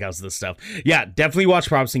advice when it comes to this stuff. Yeah, definitely watch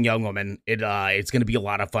Promising Young Woman. It's going to be a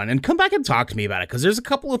lot of fun. And come back and talk to me about it, because there's a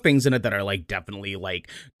couple of things in it that are like definitely like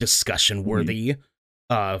discussion worthy.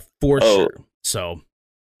 For sure. So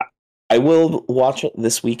I will watch it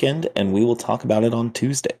this weekend and we will talk about it on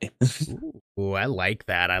Tuesday. Ooh, I like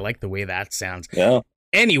that. I like the way that sounds. Yeah.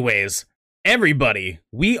 Anyways, everybody,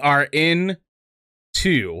 we are in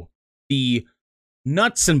to the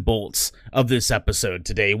nuts and bolts of this episode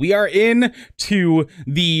today. We are in to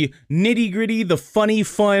the nitty gritty, the funny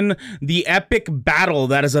fun, the epic battle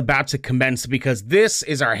that is about to commence, because this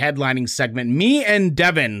is our headlining segment. Me and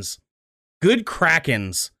Devin's Good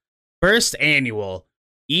Kraken's first annual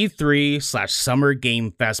E3/Summer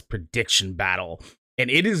Game Fest prediction battle, and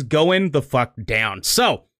it is going the fuck down.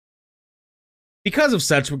 So, because of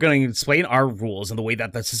such, we're going to explain our rules, and the way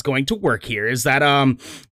that this is going to work here is that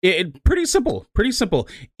pretty simple.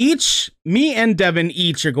 Me and Devin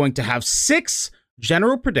each are going to have 6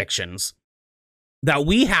 general predictions that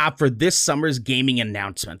we have for this summer's gaming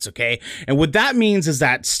announcements, okay? And what that means is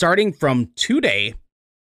that starting from today,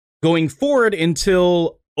 going forward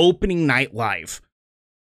until opening night live,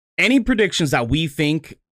 any predictions that we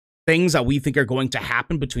think, things that we think are going to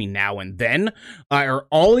happen between now and then, are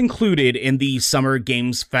all included in the Summer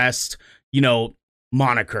Games Fest,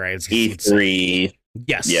 moniker. As E3.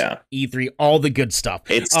 Yes. Yeah. E3, all the good stuff.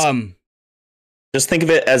 It's just think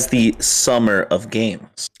of it as the summer of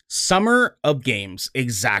games. Summer of games,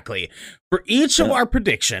 exactly. For each of our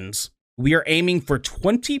predictions, we are aiming for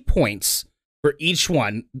 20 points for each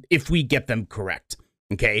one if we get them correct.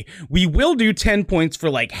 Okay, we will do 10 points for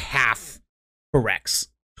like half corrects.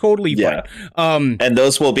 Totally fine. And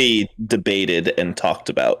those will be debated and talked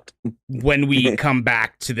about when we come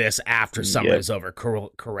back to this after summer is over.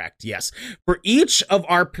 Correct. Yes. For each of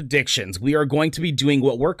our predictions, we are going to be doing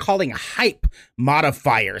what we're calling hype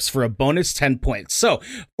modifiers for a bonus 10 points. So,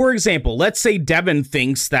 for example, let's say Devin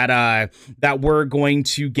thinks that we're going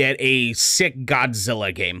to get a sick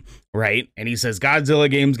Godzilla game, right? And he says Godzilla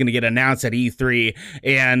game's going to get announced at E3,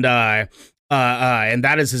 and And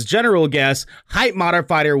that is his general guess. Hype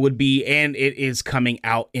modifier would be, and it is coming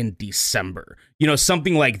out in December. You know,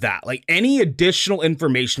 something like that. Like any additional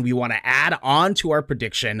information we want to add on to our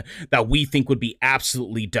prediction that we think would be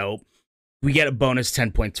absolutely dope, we get a bonus 10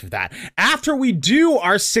 points for that. After we do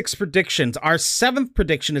our 6 predictions, our 7th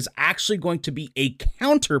prediction is actually going to be a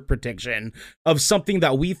counter prediction of something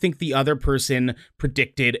that we think the other person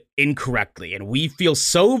predicted incorrectly. And we feel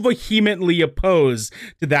so vehemently opposed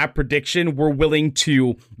to that prediction, we're willing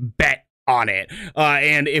to bet on it.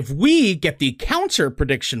 And if we get the counter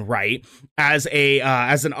prediction right as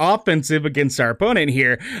an offensive against our opponent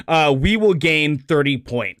here, we will gain 30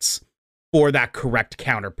 points for that correct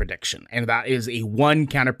counter prediction. And that is a 1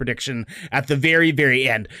 counter prediction at the very, very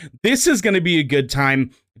end. This is going to be a good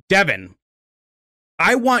time. Devin,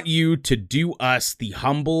 I want you to do us the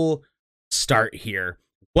humble start here.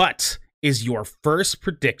 What is your first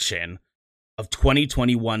prediction of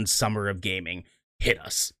 2021 Summer of Gaming? Hit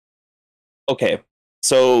us. Okay,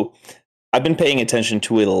 so I've been paying attention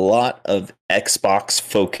to a lot of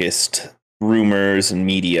Xbox-focused rumors and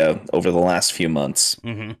media over the last few months.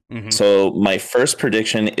 So my first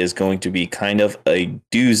prediction is going to be kind of a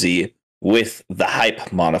doozy with the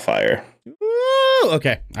hype modifier. Ooh,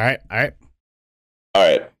 okay. All right.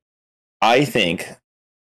 I think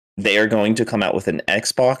they are going to come out with an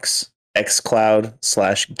Xbox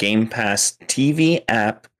xCloud / Game Pass TV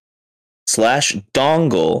app /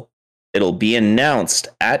 dongle. It'll be announced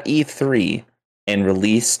at E3 and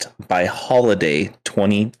released by holiday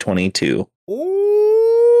 2022.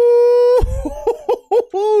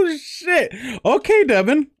 Oh shit. Okay,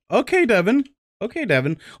 Devin. Hold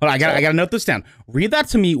on, I gotta note this down. Read that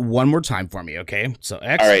to me one more time for me, okay? So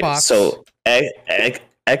Xbox. All right, so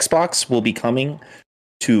Xbox will be coming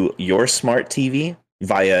to your smart TV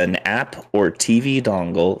via an app or TV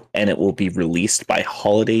dongle, and it will be released by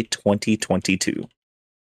holiday 2022.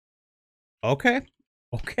 Okay.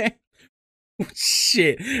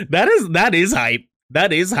 Shit. That is hype.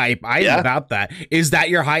 I'm about that. Is that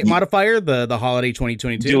your hype modifier? The holiday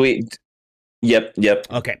 2022? Yep.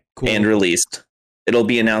 Okay, cool. And released. It'll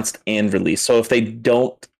be announced and released. So if they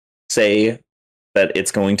don't say that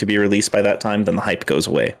it's going to be released by that time, then the hype goes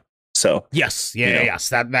away. So yes.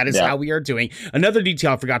 That is how we are doing. Another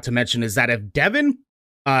detail I forgot to mention is that if Devin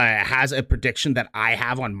has a prediction that I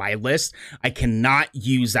have on my list, I cannot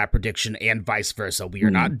use that prediction and vice versa. We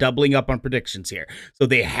are not doubling up on predictions here. So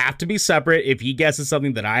they have to be separate. If he guesses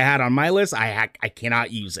something that I had on my list, I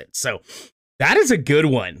cannot use it. So that is a good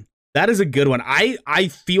one. I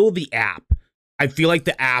feel the app. I feel like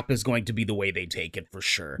the app is going to be the way they take it for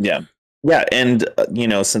sure. Yeah. And,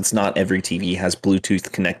 since not every TV has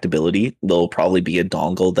Bluetooth connectability, there'll probably be a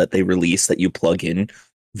dongle that they release that you plug in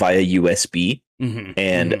via USB.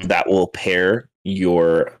 And that will pair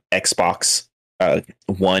your Xbox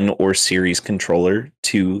One or Series controller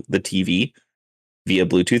to the TV via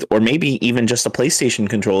Bluetooth, or maybe even just a PlayStation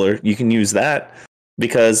controller. You can use that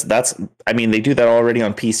because they do that already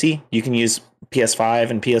on PC. You can use PS5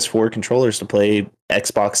 and PS4 controllers to play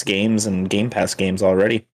Xbox games and Game Pass games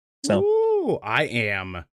already. So ooh, I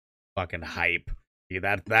am fucking hype.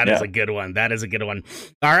 That is a good one. That is a good one.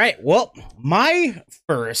 All right. Well, my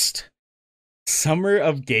first Summer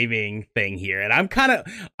of Gaming thing here, and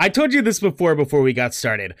I told you this before we got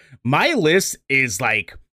started. My list is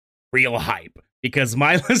like real hype because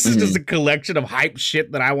my list is just a collection of hype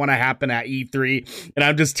shit that I want to happen at E3, and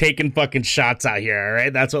I'm just taking fucking shots out here. All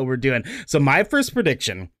right, that's what we're doing. So my first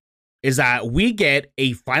prediction is that we get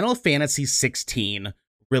a Final Fantasy 16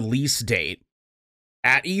 release date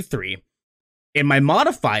at E3. And my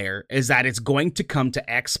modifier is that it's going to come to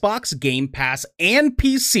Xbox, Game Pass, and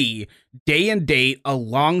PC day and date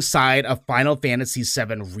alongside a Final Fantasy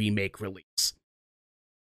VII Remake release.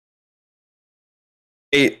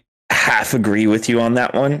 I half agree with you on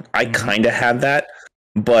that one. I kind of had that,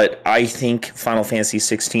 but I think Final Fantasy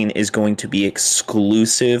 16 is going to be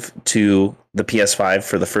exclusive to the PS5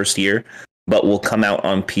 for the first year, but will come out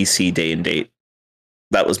on PC day and date.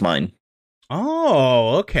 That was mine.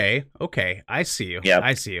 Oh, okay. I see you. Yeah,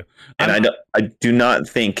 I see you. And I do not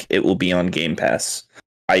think it will be on Game Pass.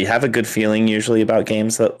 I have a good feeling usually about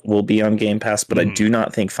games that will be on Game Pass, but I do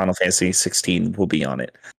not think Final Fantasy 16 will be on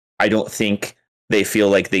it. I don't think they feel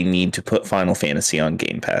like they need to put Final Fantasy on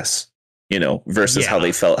Game Pass, versus how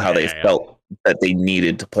they felt that they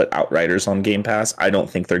needed to put Outriders on Game Pass. I don't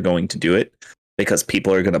think they're going to do it because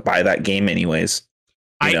people are going to buy that game anyways.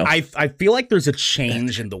 I feel like there's a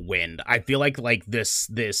change in the wind. I feel like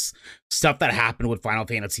this stuff that happened with Final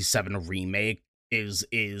Fantasy VII Remake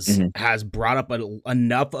Mhm. has brought up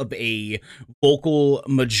enough of a vocal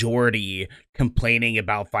majority complaining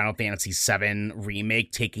about Final Fantasy VII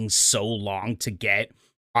Remake taking so long to get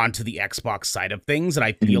onto the Xbox side of things, and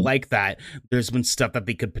I feel Mhm. like that there's been stuff that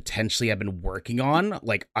they could potentially have been working on,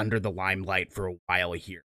 like, under the limelight for a while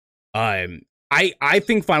here. Um, I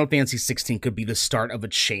think Final Fantasy 16 could be the start of a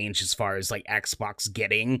change as far as like Xbox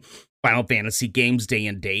getting Final Fantasy games day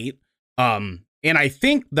and date. And I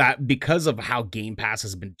think that because of how Game Pass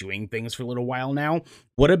has been doing things for a little while now,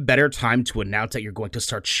 what a better time to announce that you're going to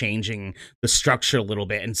start changing the structure a little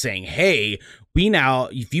bit and saying, hey, we now,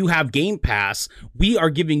 if you have Game Pass, we are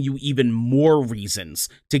giving you even more reasons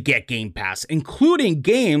to get Game Pass, including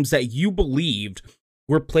games that you believed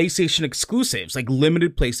were PlayStation exclusives, like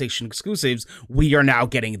limited PlayStation exclusives. We are now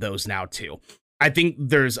getting those now too. I think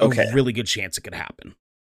there's a Okay. really good chance it could happen.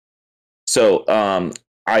 So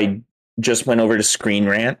I just went over to Screen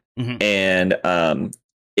Rant, and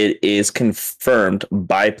it is confirmed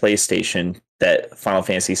by PlayStation that Final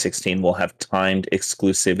Fantasy 16 will have timed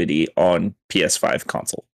exclusivity on PS5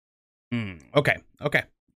 console. Okay.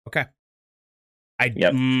 I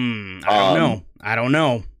Yep. don't know. I don't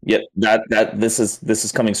know. Yep. That this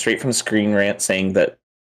is coming straight from Screen Rant saying that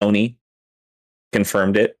Sony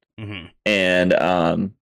confirmed it,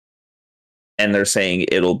 and they're saying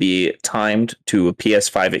it'll be timed to a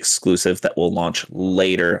PS5 exclusive that will launch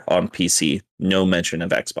later on PC. No mention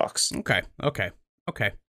of Xbox. Okay.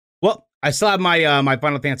 Well, I still have my my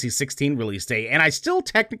Final Fantasy 16 release date, and I still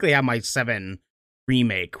technically have my 7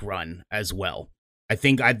 remake run as well. I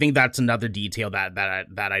think that's another detail that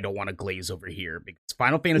I don't want to glaze over here, because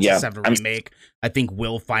Final Fantasy 7 remake I think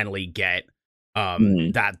will finally get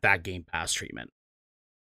that Game Pass treatment.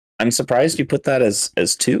 I'm surprised you put that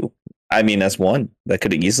as 2. I mean, as 1. That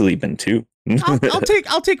could have easily been 2.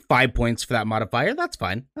 I'll take 5 points for that modifier. That's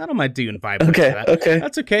fine. I don't mind doing 5 points for that. Okay.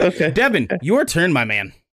 That's okay. Okay. Devin, your turn, my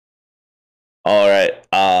man. All right.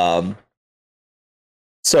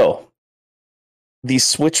 So the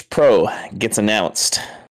Switch Pro gets announced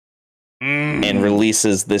and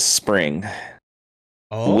releases this spring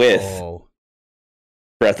with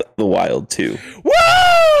Breath of the Wild 2. Woo!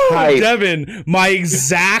 Devin, my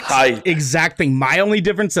exact thing. My only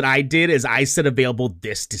difference that I did is I said available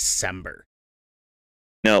this December.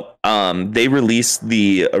 No, they released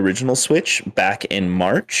the original Switch back in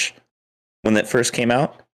March when that first came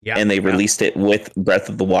out. Yeah, and they released it with Breath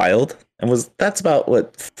of the Wild. And that's about,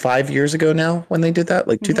 what, 5 years ago now when they did that?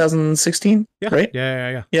 Like 2016? Yeah. Right?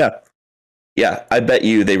 Yeah. I bet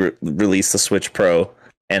you they released the Switch Pro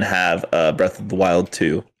and have Breath of the Wild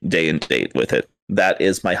 2 day and date with it. That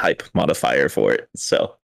is my hype modifier for it.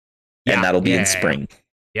 So, and that'll be in spring.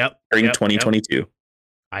 Yep. Spring 2022. Yep.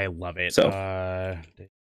 I love it. So,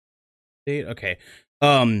 okay.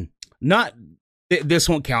 This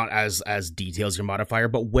won't count as details your modifier,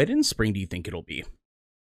 but when in spring do you think it'll be?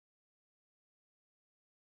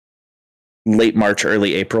 Late March,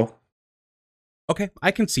 early April. Okay,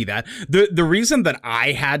 I can see that. The reason that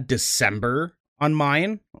I had December on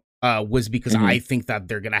mine was because I think that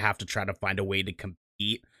they're gonna have to try to find a way to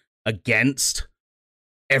compete against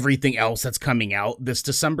everything else that's coming out this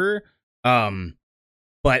December.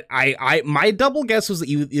 But my double guess was that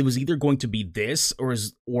it was either going to be this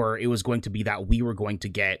or it was going to be that we were going to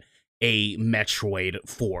get a Metroid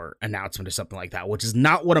 4 announcement or something like that, which is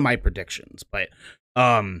not one of my predictions. But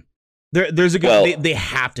there's a good they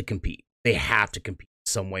have to compete. They have to compete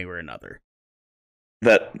some way or another.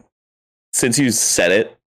 That since you said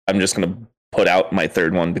it, I'm just gonna put out my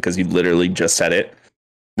third one because you literally just said it.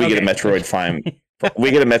 We get a Metroid Prime.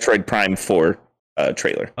 We get a Metroid Prime 4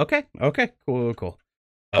 trailer. Okay. Cool.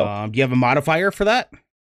 Do you have a modifier for that?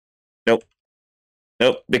 Nope.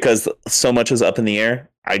 Because so much is up in the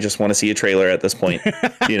air. I just want to see a trailer at this point.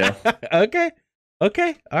 You know. Okay.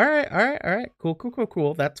 All right.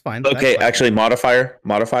 Cool. That's fine. Okay. Actually, modifier.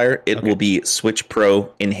 It will be Switch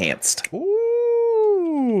Pro Enhanced.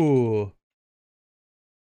 Ooh.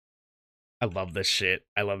 I love this shit.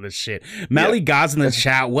 Mally God's in the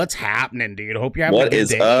chat. What's happening, dude? Hope you're having a good day. What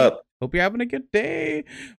is up? Hope you're having a good day.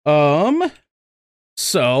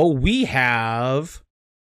 So we have.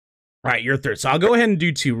 All right, your third. So I'll go ahead and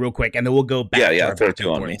do 2 real quick, and then we'll go back. Yeah, throw 2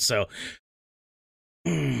 on me. So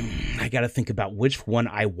I got to think about which one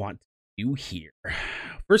I want to do here.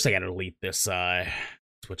 First, I got to delete this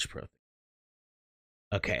Switch Pro.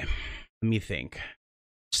 Okay, let me think.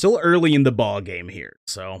 Still early in the ball game here,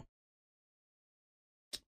 so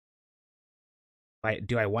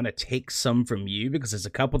do I want to take some from you, because there's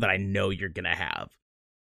a couple that I know you're gonna have.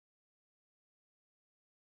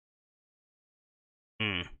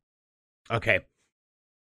 Okay.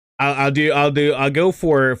 I'll go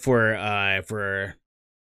for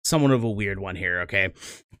somewhat of a weird one here. Okay.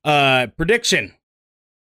 Prediction: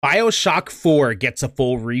 BioShock 4 gets a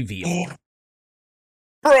full reveal.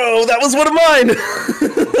 Bro, that was one of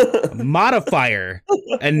mine. Modifier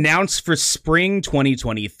announced for spring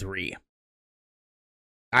 2023.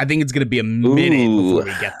 I think it's going to be a minute before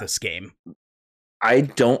we get this game. I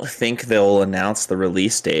don't think they'll announce the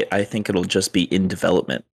release date. I think it'll just be in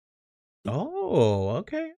development. Oh,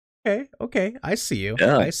 okay. I see you.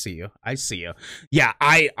 Yeah. I see you. Yeah,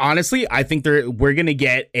 I think we're going to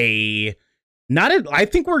get I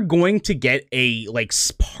think we're going to get a like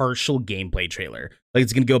partial gameplay trailer. Like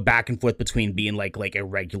it's going to go back and forth between being like a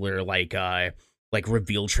regular like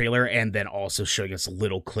reveal trailer and then also showing us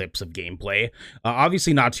little clips of gameplay.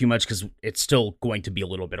 Obviously not too much because it's still going to be a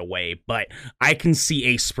little bit away, but I can see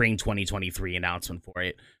a spring 2023 announcement for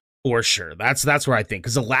it for sure. That's where I think,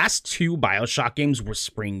 because the last 2 BioShock games were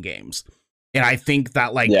spring games. And I think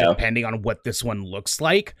that depending on what this one looks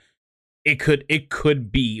like, it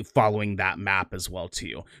could be following that map as well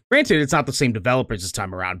too. Granted, it's not the same developers this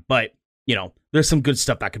time around, but there's some good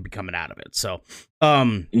stuff that could be coming out of it. So,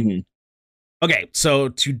 okay, so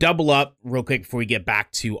to double up real quick before we get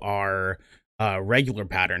back to our regular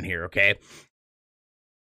pattern here, okay?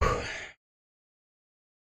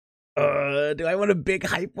 Do I want a big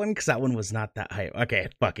hype one? Because that one was not that hype. Okay,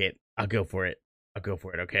 fuck it. I'll go for it,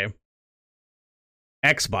 okay?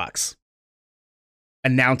 Xbox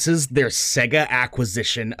announces their Sega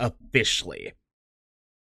acquisition officially.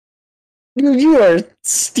 You are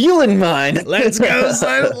stealing mine. Let's go,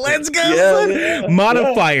 son. Son.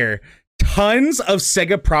 Modifier. Tons of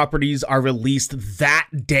Sega properties are released that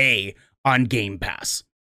day on Game Pass.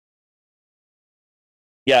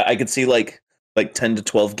 Yeah, I could see like 10 to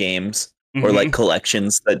 12 games or like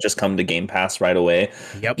collections that just come to Game Pass right away.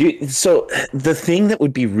 Yep. So the thing that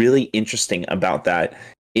would be really interesting about that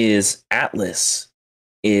is Atlas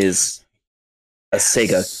is a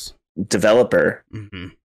Sega developer.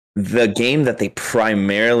 The game that they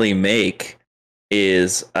primarily make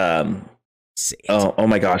is oh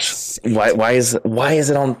my gosh, why is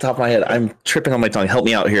it on the top of my head? I'm tripping on my tongue. Help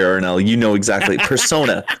me out here, Ernell. You know exactly.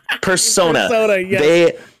 Persona.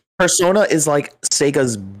 Yes. Persona is like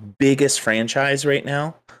Sega's biggest franchise right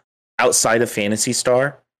now outside of Phantasy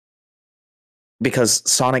Star, because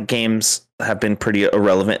Sonic games have been pretty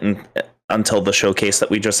irrelevant until the showcase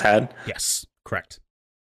that we just had. Yes, correct.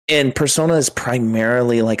 And Persona is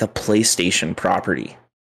primarily like a PlayStation property.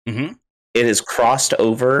 It is crossed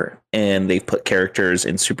over, and they've put characters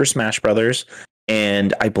in Super Smash Brothers.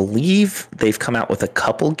 And I believe they've come out with a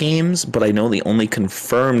couple games, but I know the only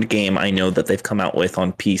confirmed game I know that they've come out with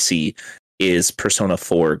on PC is Persona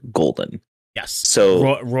 4 Golden. Yes.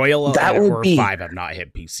 So Royal that would be 5 have not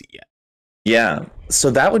hit PC yet. Yeah. So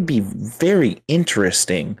that would be very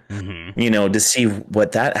interesting, to see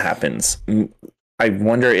what that happens. I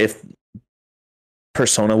wonder if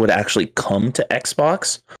Persona would actually come to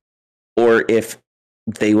Xbox, or if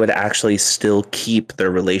they would actually still keep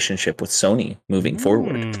their relationship with Sony moving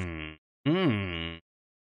forward.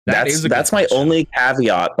 That's my only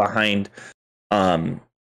caveat behind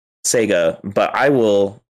Sega, but I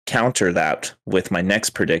will counter that with my next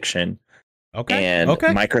prediction. Okay.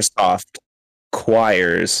 Microsoft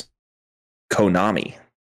acquires Konami.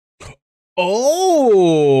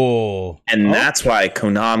 And that's why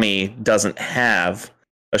Konami doesn't have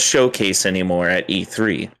a showcase anymore at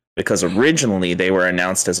E3. Because originally they were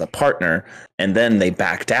announced as a partner, and then they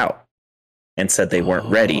backed out and said they weren't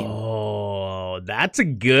ready. Oh, that's a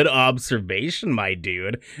good observation, my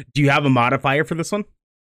dude. Do you have a modifier for this one?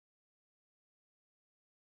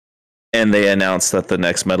 And they announced that the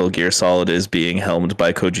next Metal Gear Solid is being helmed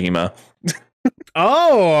by Kojima.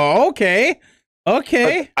 Oh, okay.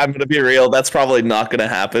 Okay. I'm going to be real. That's probably not going to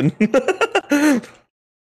happen.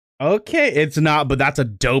 Okay, it's not, but that's a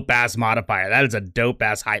dope-ass modifier. That is a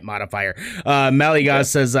dope-ass hype modifier.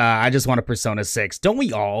 Meligas says, I just want a Persona 6. Don't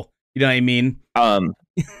we all? You know what I mean?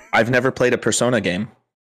 I've never played a Persona game.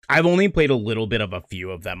 I've only played a little bit of a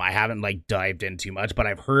few of them. I haven't, dived in too much, but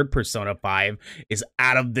I've heard Persona 5 is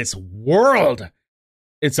out of this world.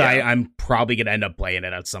 I'm probably going to end up playing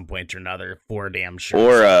it at some point or another, for damn sure.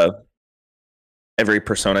 Or every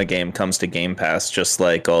Persona game comes to Game Pass, just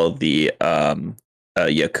like all the...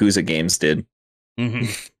 Yakuza games did. And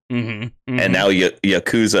now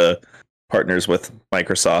Yakuza partners with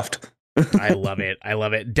Microsoft. I love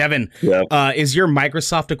it. Devin, is your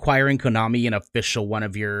Microsoft acquiring Konami an official one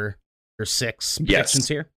of your 6 predictions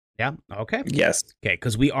here? Yeah. Okay. Yes. Okay,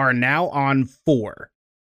 because we are now on 4.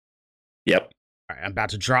 Yep. All right, I'm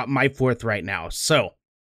about to drop my 4th right now. So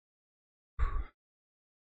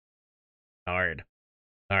Hard.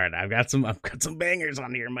 I've got some bangers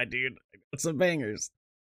on here, my dude. I got some bangers.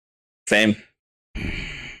 Same.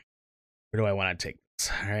 Where do I want to take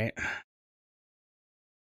this? All right.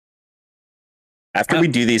 After we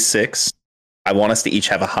do these 6, I want us to each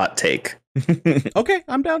have a hot take. Okay,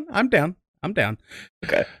 I'm down.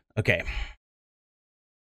 Okay.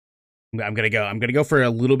 I'm gonna go for a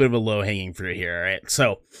little bit of a low hanging fruit here. All right.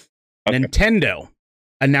 So, Nintendo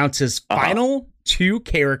announces final 2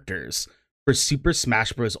 characters for Super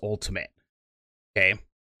Smash Bros. Ultimate. Okay,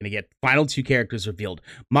 gonna get final 2 characters revealed.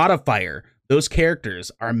 Modifier: those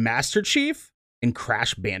characters are Master Chief and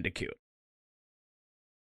Crash Bandicoot.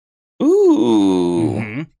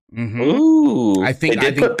 Ooh. Ooh. I think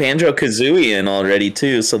they put Banjo-Kazooie in already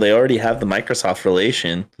too, so they already have the Microsoft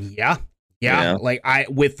relation. Yeah. Like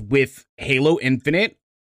with Halo Infinite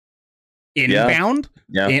inbound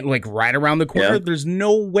and like right around the corner, there's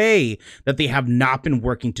no way that they have not been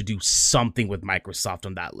working to do something with Microsoft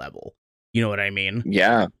on that level. You know what I mean?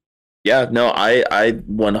 Yeah. No, I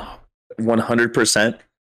 100%.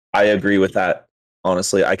 I agree with that.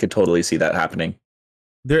 Honestly, I could totally see that happening.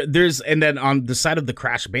 There's and then on the side of the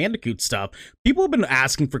Crash Bandicoot stuff, people have been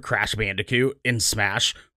asking for Crash Bandicoot in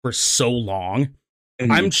Smash for so long.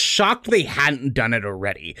 Mm-hmm. I'm shocked they hadn't done it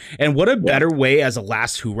already. And what a better way as a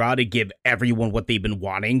last hurrah to give everyone what they've been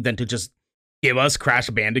wanting than to just give us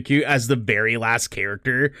Crash Bandicoot as the very last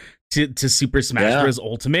character to Super Smash Bros.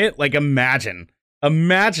 Ultimate. Like, imagine.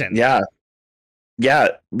 Yeah,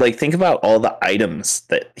 like think about all the items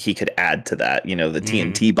that he could add to that, the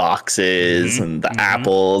TNT boxes and the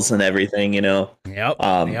apples and everything,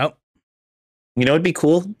 Yep. It'd be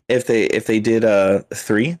cool if they did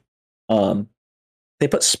 3. They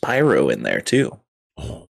put Spyro in there too.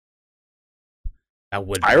 Oh, that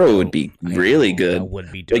would Spyro would be really good. That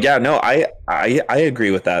would be dope. But yeah, no, I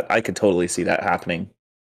agree with that. I could totally see that happening.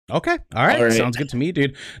 Okay. All right. Sounds good to me,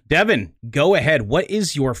 dude. Devin, go ahead. What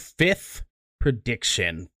is your 5th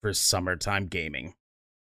prediction for summertime gaming?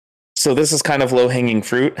 So this is kind of low-hanging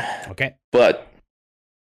fruit. Okay. But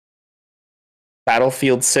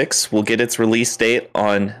Battlefield 6 will get its release date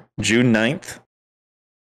on June 9th.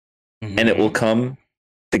 Mm-hmm. And it will come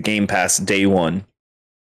to Game Pass day 1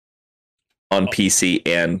 on PC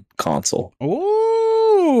and console.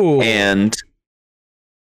 Ooh. And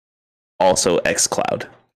also xCloud.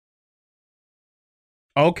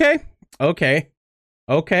 Okay.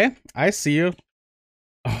 I see you.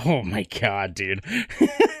 Oh my god, dude.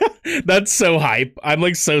 That's so hype. I'm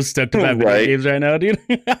like so stoked about video games right now, dude.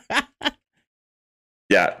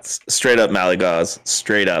 Yeah, straight up Malagaz.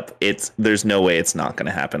 Straight up. There's no way it's not going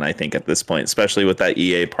to happen, I think, at this point, especially with that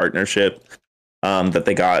EA partnership that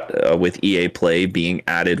they got with EA Play being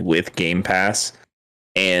added with Game Pass.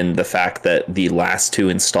 And the fact that the last 2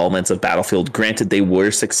 installments of Battlefield, granted they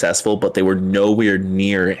were successful, but they were nowhere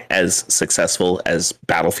near as successful as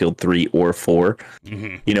Battlefield 3 or 4.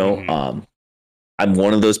 I'm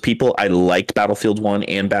one of those people. I liked Battlefield 1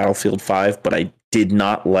 and Battlefield 5, but I did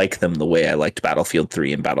not like them the way I liked Battlefield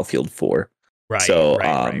 3 and Battlefield 4. Right.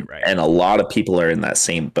 And a lot of people are in that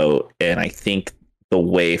same boat. And I think the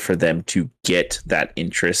way for them to get that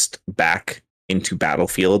interest back into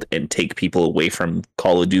Battlefield and take people away from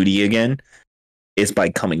Call of Duty again is by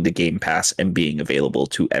coming to Game Pass and being available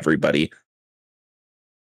to everybody.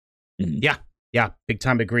 Yeah, big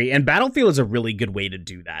time agree. And Battlefield is a really good way to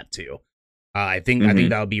do that too. I think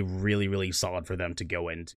that would be really, really solid for them to go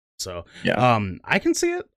into. So I can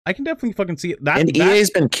see it. I can definitely fucking see it.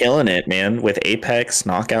 EA's been killing it, man, with Apex,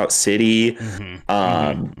 Knockout City,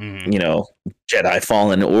 Jedi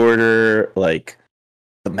Fallen Order, like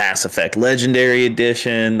the Mass Effect Legendary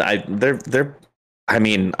Edition. I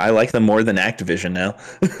like them more than Activision now.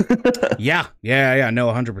 Yeah. No,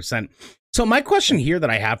 100%. So my question here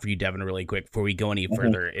that I have for you, Devin, really quick before we go any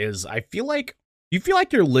further is, you feel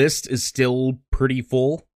like your list is still pretty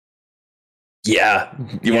full? Yeah.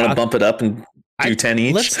 You want to bump it up and do 10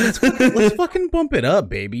 each? Let's fucking bump it up,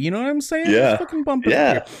 baby. You know what I'm saying? Yeah. Let's fucking bump it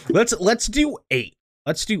up here. Let's do 8.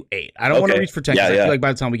 Let's do 8. I don't want to reach for 10 because I feel like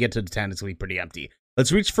by the time we get to 10, it's going to be pretty empty.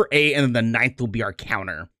 Let's reach for 8, and then the 9th will be our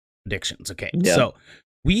counter predictions. Okay. Yeah. So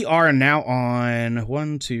we are now on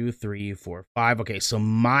 1, 2, 3, 4, 5. Okay. So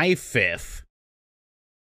my 5th.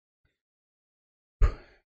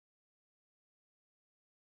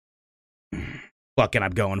 Fucking,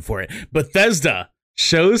 I'm going for it. Bethesda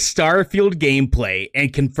shows Starfield gameplay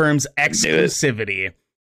and confirms exclusivity.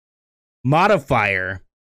 Modifier,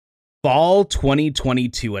 fall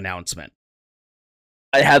 2022 announcement.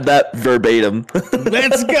 I had that verbatim.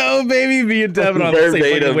 Let's go, baby. Me and Devin on the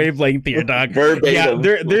same wavelength here, dog. Verbatim. Yeah,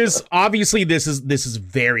 there's obviously this is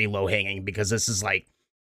very low hanging because this is like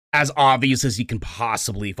as obvious as you can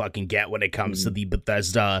possibly fucking get when it comes to the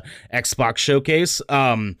Bethesda Xbox showcase.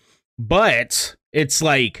 But it's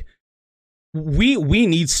like we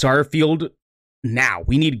need Starfield now.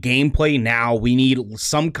 We need gameplay now. We need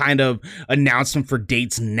some kind of announcement for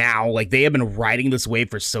dates now. Like, they have been riding this wave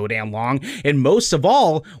for so damn long. And most of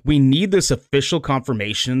all, we need this official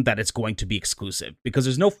confirmation that it's going to be exclusive, because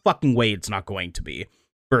there's no fucking way it's not going to be.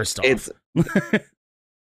 First off,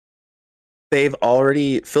 they've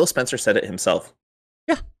already, Phil Spencer said it himself.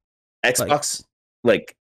 Yeah. Xbox,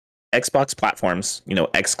 like Xbox platforms,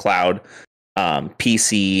 xCloud,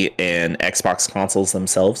 PC and Xbox consoles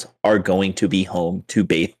themselves are going to be home to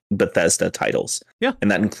Bethesda titles. Yeah.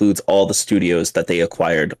 And that includes all the studios that they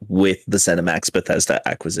acquired with the ZeniMax Bethesda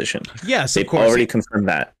acquisition. Yes, they've of course. already confirmed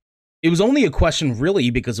that. It was only a question, really,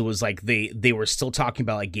 because it was like they were still talking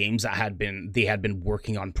about like games that they had been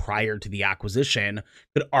working on prior to the acquisition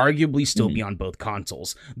could arguably still be on both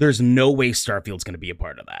consoles. There's no way Starfield's going to be a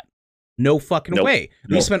part of that. No fucking way.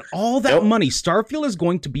 They spent all that money. Starfield is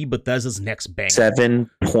going to be Bethesda's next banger.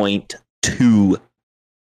 $7.2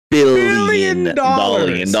 billion.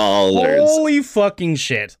 Holy fucking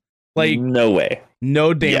shit. Like, no way.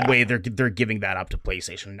 No damn way they're giving that up to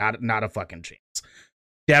PlayStation. Not a fucking chance.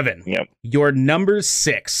 Devin, your number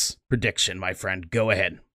 6 prediction, my friend. Go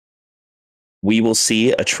ahead. We will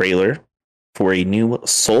see a trailer for a new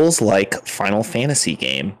Souls-like Final Fantasy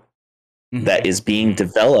game that is being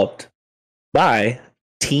developed by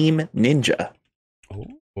Team Ninja.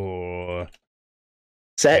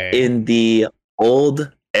 Set in the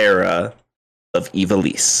old era of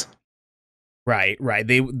Ivalice. Right.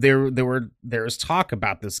 There was talk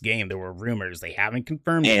about this game. There were rumors. They haven't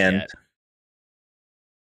confirmed it yet.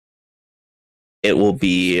 It will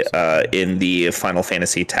be in the Final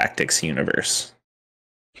Fantasy Tactics universe.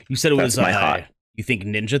 You said it was you think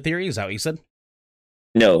Ninja Theory? Is that what you said?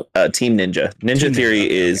 No, Team Ninja. Ninja Theory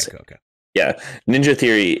is okay. Yeah, Ninja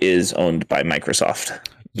Theory is owned by Microsoft.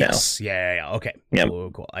 Yes. Now. Yeah. Okay. Yep.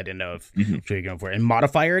 Cool. I didn't know if you're going for it. And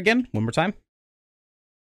Modifier again? One more time?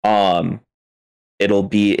 It'll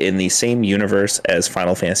be in the same universe as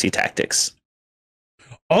Final Fantasy Tactics.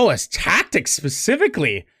 Oh, as Tactics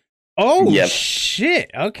specifically. Oh, shit.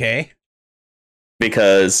 Okay.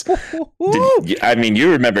 Because, you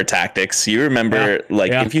remember Tactics. You remember,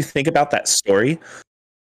 if you think about that story,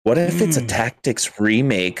 what if it's a Tactics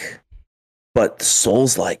remake, but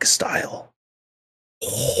Souls-like style?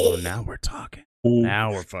 Oh, now we're talking.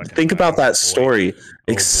 Now we're fucking Think about that story.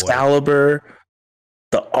 Excalibur,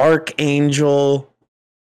 the Archangel.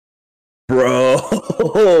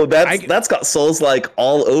 Bro, that's got Souls-like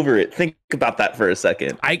all over it. Think about that for a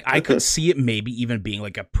second. I could see it maybe even being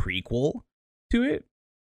like a prequel to it.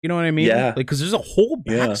 You know what I mean? Yeah. Because there's a whole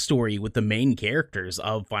backstory with the main characters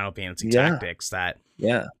of Final Fantasy Tactics that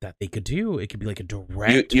they could do. It could be like a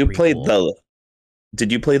direct. You prequel. played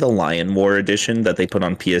Did you play the Lion War edition that they put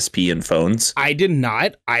on PSP and phones? I did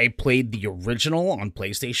not. I played the original on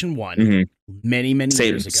PlayStation 1 many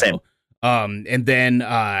years ago. Same. And then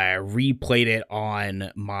replayed it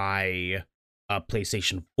on my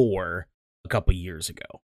PlayStation 4 a couple years ago.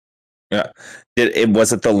 Yeah.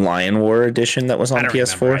 Was it the Lion War edition that was on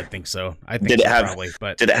PS4? Remember. I think so. Did it have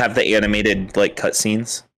the animated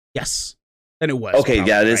cutscenes? Yes. Then it was. Okay,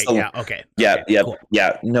 probably, it is. Right? Okay. Cool.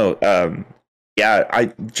 Yeah. No.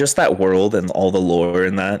 I just that world and all the lore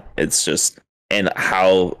in that. It's just. And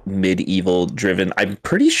how medieval driven. I'm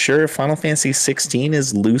pretty sure Final Fantasy 16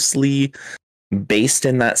 is loosely based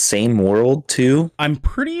in that same world too. I'm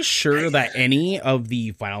pretty sure that any of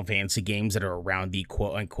the Final Fantasy games that are around the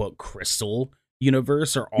quote unquote Crystal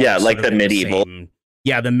universe are all the medieval.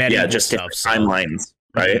 The medieval just stuff. Different timelines,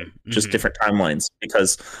 right? Just different timelines,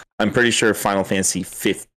 because I'm pretty sure Final Fantasy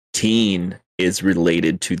 15 is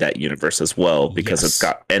related to that universe as well, because it's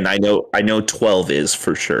got, and I know 12 is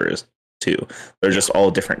for sure too. They're just all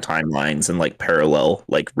different timelines and parallel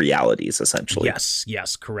realities essentially.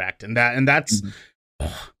 Yes, correct. And that's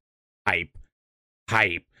hype.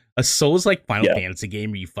 A Souls Final Fantasy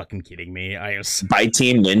game? Are you fucking kidding me? By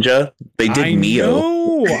Team Ninja, they did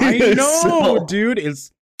Nioh. I know, dude.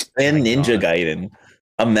 And Ninja Gaiden.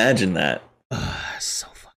 Imagine that. So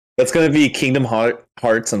fun. That's gonna be Kingdom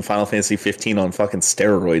Hearts and Final Fantasy 15 on fucking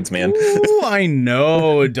steroids, man. Ooh, I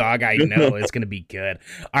know, dog. I know it's gonna be good.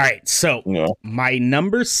 All right, so my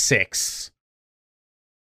number 6.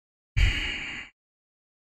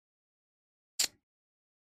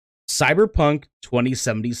 Cyberpunk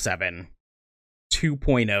 2077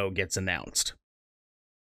 2.0 gets announced.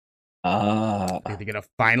 Ah, They're gonna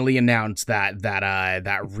finally announce that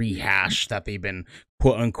rehash that they've been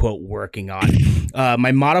quote unquote working on.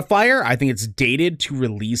 My modifier, I think it's dated to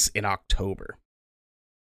release in October.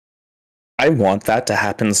 I want that to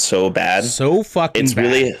happen so bad. So fucking It's bad.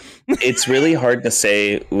 really it's really hard to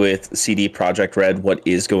say with CD Projekt Red what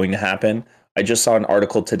is going to happen. I just saw an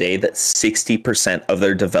article today that 60% of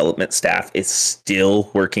their development staff is still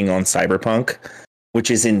working on Cyberpunk,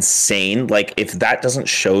 which is insane. Like, if that doesn't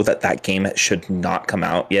show that that game should not come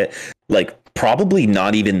out yet, like, probably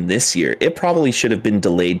not even this year. It probably should have been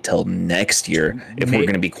delayed till next year, if we're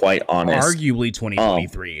going to be quite honest. Arguably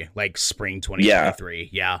 2023, like spring 2023.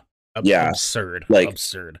 Yeah. Yeah. Absurd. Like,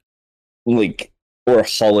 absurd. Like, or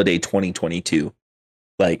holiday 2022.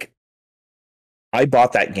 Like, I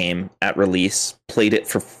bought that game at release, played it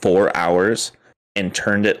for 4 hours, and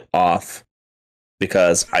turned it off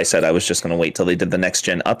because I said I was just going to wait till they did the next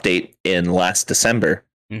gen update in last December.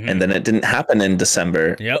 Mhm. And then it didn't happen in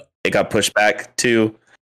December. Yep. It got pushed back to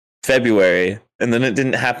February. And then it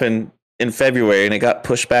didn't happen in February, and it got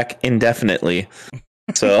pushed back indefinitely.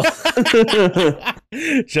 So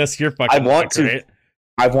just your fucking I want to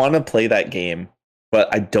play that game,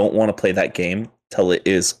 but I don't want to play that game till it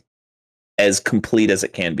is as complete as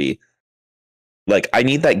it can be. Like, I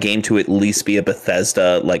need that game to at least be a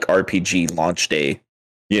Bethesda like RPG launch day,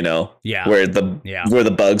 you know, Yeah. where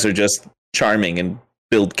the bugs are just charming and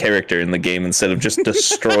build character in the game instead of just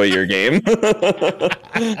destroy your game.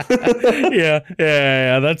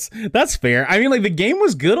 yeah. That's fair. I mean, like, the game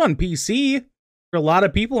was good on PC for a lot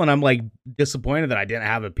of people, and I'm like disappointed that I didn't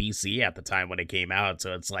have a PC at the time when it came out.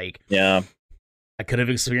 So it's like, yeah, I could have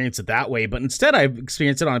experienced it that way, but instead I've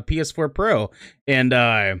experienced it on a PS4 Pro, and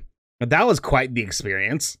that was quite the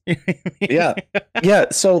experience. yeah.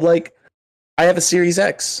 So, like, I have a Series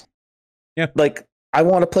X. Yeah. Like, I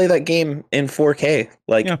want to play that game in 4K,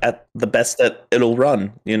 like, at the best that it'll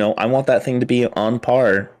run. You know, I want that thing to be on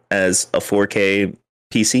par as a 4K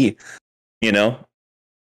PC, you know?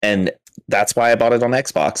 And that's why I bought it on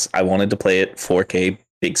Xbox. I wanted to play it 4K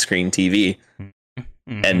big screen TV.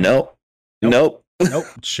 Mm-hmm. And nope.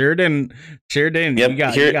 Sure didn't. Yep. You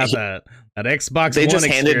got that Xbox they One just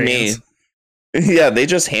experience. handed me. Yeah, they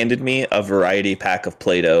just handed me a variety pack of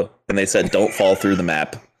Play-Doh, and they said, "Don't fall through the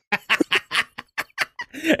map."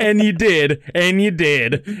 And you did.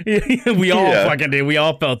 We all fucking did. We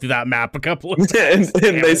all fell through that map a couple of times.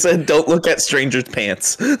 and they said, "Don't look at strangers'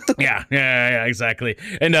 pants." yeah, exactly.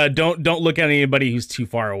 And don't look at anybody who's too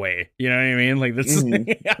far away. You know what I mean? Like, this is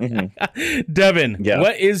Devin. Yeah.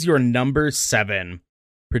 What is your number 7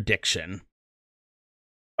 prediction?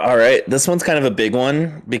 All right, this one's kind of a big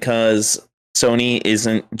one because Sony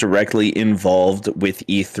isn't directly involved with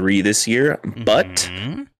E3 this year, but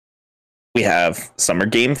we have Summer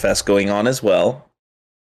Game Fest going on as well.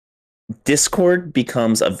 Discord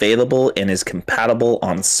becomes available and is compatible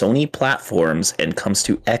on Sony platforms and comes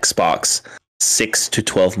to Xbox 6 to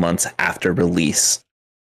 12 months after release.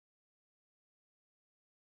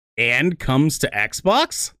 And comes to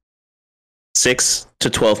Xbox? 6 to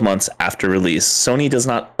 12 months after release. Sony does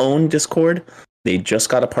not own Discord. They just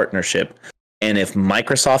got a partnership. And if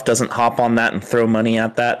Microsoft doesn't hop on that and throw money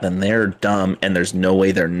at that, then they're dumb, and there's no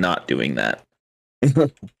way they're not doing that.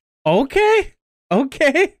 Okay.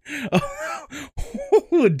 Devin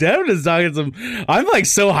is talking some. I'm like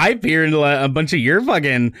so hype here into a bunch of your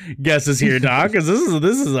fucking guesses here, Doc. Because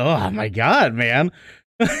this is oh my god, man.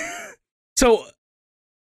 So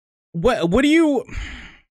what do you?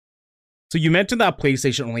 So you mentioned that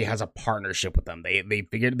PlayStation only has a partnership with them. They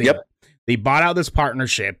figured they bought out this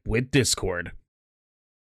partnership with Discord.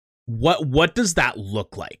 What does that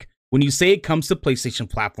look like? When you say it comes to PlayStation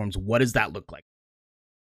platforms, what does that look like?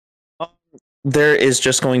 There is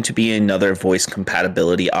just going to be another voice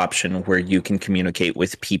compatibility option where you can communicate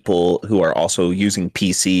with people who are also using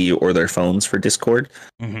PC or their phones for Discord.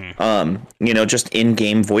 Just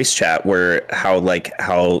in-game voice chat where how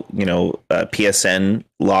PSN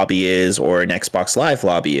lobby is or an Xbox Live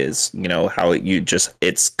lobby is, how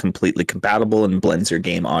it's completely compatible and blends your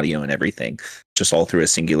game audio and everything just all through a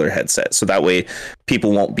singular headset. So that way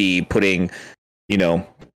people won't be putting,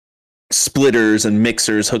 splitters and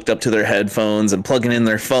mixers hooked up to their headphones and plugging in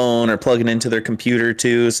their phone or plugging into their computer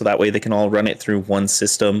too, so that way they can all run it through one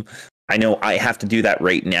system. I know I have to do that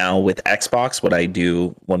right now with Xbox. What I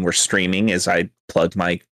do when we're streaming is I plug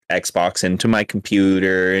my Xbox into my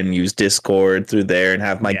computer and use Discord through there and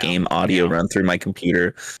have my game audio run through my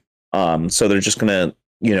computer. So they're just gonna,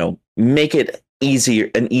 make it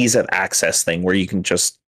easier, an ease of access thing where you can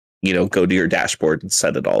just, go to your dashboard and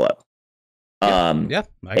set it all up.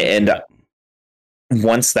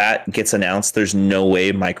 once that gets announced, there's no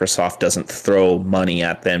way Microsoft doesn't throw money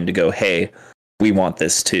at them to go, hey, we want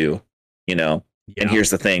this too, you know? Yeah. And here's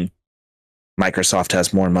the thing. Microsoft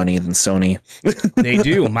has more money than Sony. They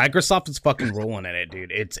do. Microsoft is fucking rolling in it,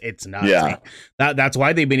 dude. It's nuts. Yeah. That's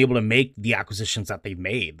why they've been able to make the acquisitions that they've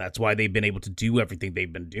made. That's why they've been able to do everything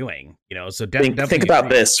they've been doing. You know, so think about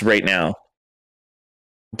this right now.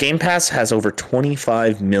 Game Pass has over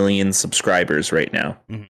 25 million subscribers right now.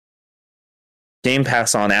 Mm-hmm. Game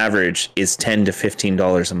Pass on average is $10 to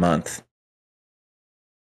 $15 a month.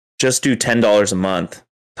 Just do $10 a month,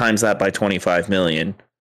 times that by 25 million.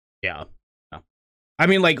 Yeah. I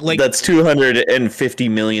mean, like that's $250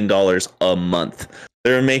 million a month.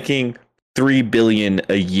 They're making $3 billion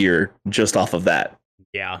a year just off of that.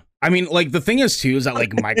 Yeah. I mean, like, the thing is too is that like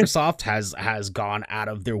Microsoft has gone out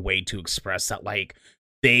of their way to express that like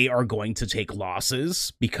they are going to take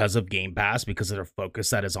losses because of Game Pass, because of their focus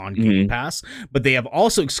that is on Game Pass. But they have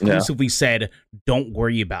also exclusively said, don't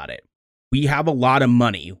worry about it. We have a lot of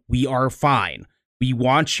money. We are fine. We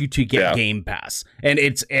want you to get Game Pass. And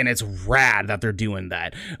it's rad that they're doing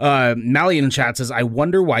that. Mally in the chat says, I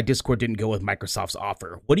wonder why Discord didn't go with Microsoft's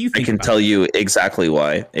offer. What do you think? I can tell you exactly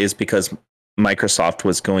why. Is because Microsoft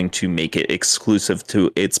was going to make it exclusive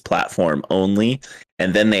to its platform only.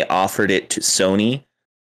 And then they offered it to Sony.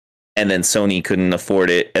 And then Sony couldn't afford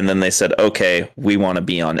it. And then they said, okay, we want to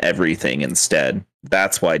be on everything instead.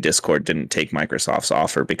 That's why Discord didn't take Microsoft's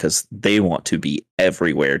offer, because they want to be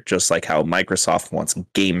everywhere, just like how Microsoft wants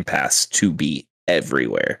Game Pass to be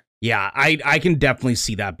everywhere. Yeah, I can definitely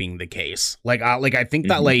see that being the case. Like I think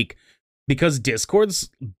that like because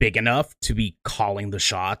Discord's big enough to be calling the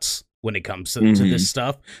shots when it comes to this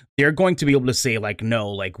stuff, they're going to be able to say like,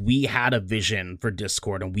 no, like we had a vision for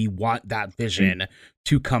Discord and we want that vision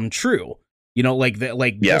to come true. You know, like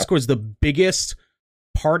Discord's the biggest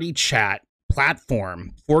party chat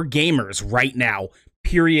platform for gamers right now,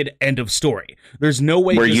 period, end of story. There's no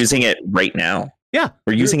way we're using it right now. Yeah,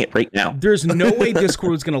 we're using it right now. There's no way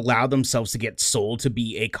Discord is going to allow themselves to get sold to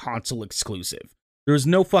be a console exclusive. There's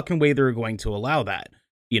no fucking way they're going to allow that,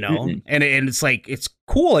 you know? And it's like, it's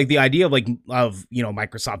cool. Like the idea of you know,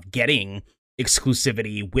 Microsoft getting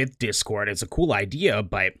exclusivity with Discord is a cool idea,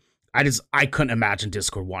 but I couldn't imagine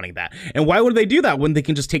Discord wanting that. And why would they do that when they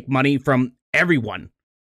can just take money from everyone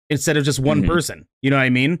instead of just one person? You know what I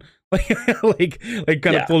mean? Like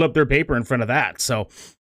kind of pulled up their paper in front of that. So,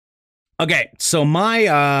 okay. So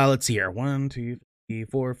my, let's see here. 1, 2, 3,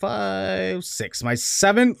 4, 5, 6. My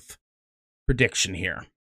 7th prediction here.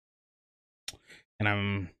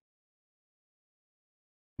 And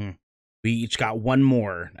we each got one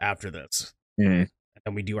more after this. And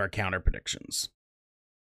then we do our counter predictions.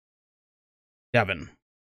 Devin,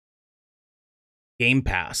 Game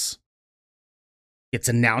Pass gets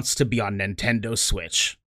announced to be on Nintendo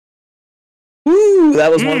Switch. Woo,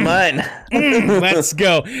 that was one of mine. Let's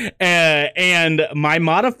go. And my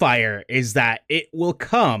modifier is that it will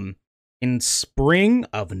come in spring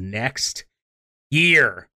of next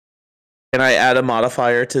year. Can I add a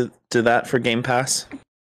modifier to that for Game Pass?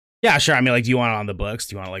 Yeah, sure. I mean, like, do you want it on the books?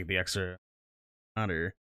 Do you want like the extra?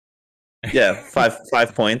 Or yeah,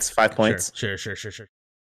 5 points. 5 points. Sure.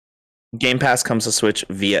 Game Pass comes to Switch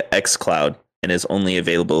via xCloud and is only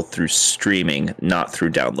available through streaming, not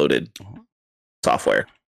through downloaded software.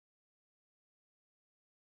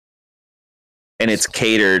 And it's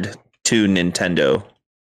catered to Nintendo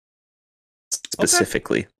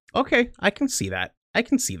specifically. Okay, I can see that.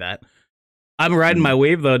 I'm riding my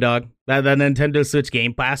wave though, dog. That Nintendo Switch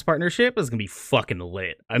Game Pass partnership is gonna be fucking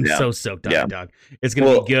lit. I'm so stoked on it, dog. It's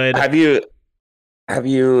gonna be good. Have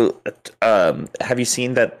you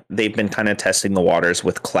seen that they've been kind of testing the waters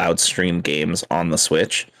with cloud stream games on the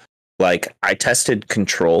Switch? Like, I tested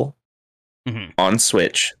Control on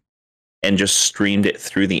Switch and just streamed it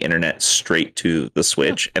through the internet straight to the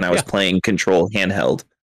Switch, and I was playing Control handheld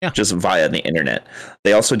just via the internet.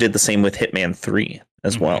 They also did the same with Hitman 3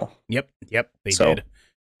 as well. Yep, they did.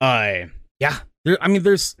 They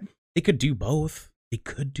could do both.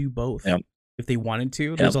 If they wanted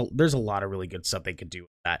to. There's a lot of really good stuff they could do with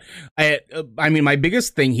that. I mean, my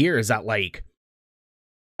biggest thing here is that like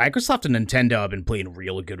Microsoft and Nintendo have been playing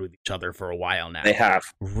real good with each other for a while now. They have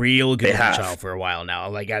real good with each other for a while now.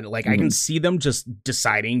 Like I can see them just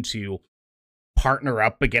deciding to partner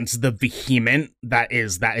up against the vehement that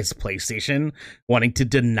is PlayStation, wanting to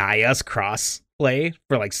deny us cross-play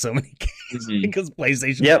for like so many games because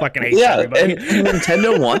PlayStation fucking hates everybody. And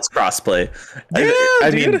Nintendo wants crossplay. I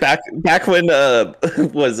mean, back when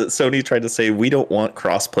was it Sony tried to say we don't want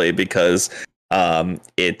crossplay because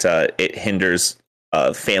it hinders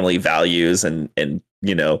family values and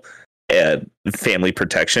you know family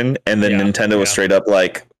protection, and then Nintendo was yeah. straight up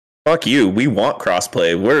like, "Fuck you, we want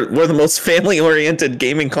crossplay. We're the most family oriented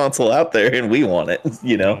gaming console out there, and we want it."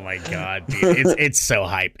 You know? Oh my god, dude, it's so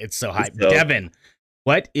hype. It's so hype. So- Devin,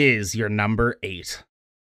 what is your number 8?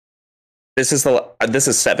 This is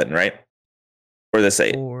 7, right? Or this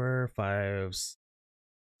 8? 4, 5,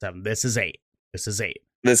 7. This is 8. This is 8.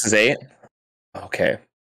 This is 8. Okay.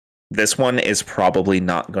 This one is probably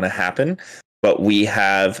not going to happen, but we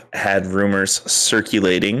have had rumors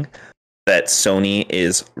circulating that Sony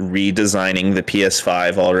is redesigning the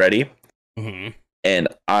PS5 already. Mm-hmm. And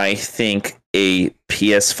I think a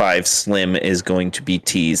PS5 Slim is going to be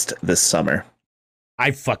teased this summer.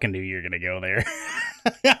 I fucking knew you were gonna go there.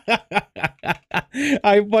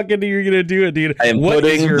 I fucking knew you were gonna do it, dude. I am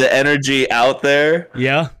putting the energy out there.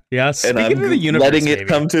 Yeah. And I'm letting it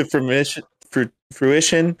come to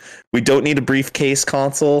fruition. We don't need a briefcase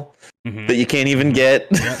console that you can't even get.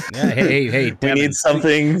 Yeah. Hey, we Devin, need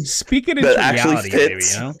something speaking that actually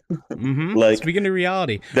fits. Baby, you know? Like, speaking of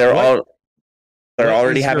reality, they're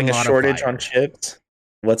already is having your a shortage modifier? on chips.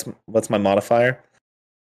 What's my modifier?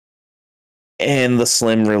 And the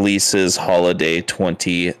Slim releases holiday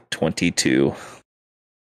 2022.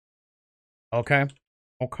 Okay.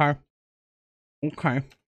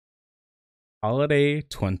 Holiday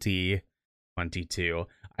 2022.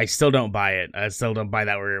 I still don't buy it. I still don't buy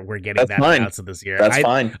that we're getting that announced this year. That's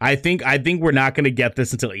fine. I think we're not going to get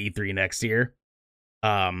this until E3 next year.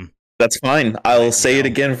 That's fine. I'll say it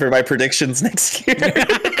again for my predictions next year.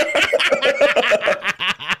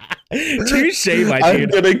 Touche, my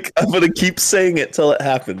dude. I'm gonna keep saying it till it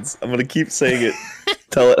happens. I'm gonna keep saying it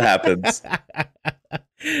till it happens.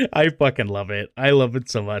 I fucking love it. I love it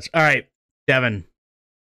so much. All right, Devin.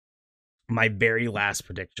 My very last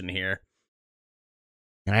prediction here.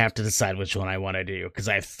 And I have to decide which one I want to do because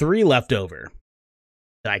I have 3 left over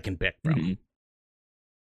that I can pick from. Mm-hmm.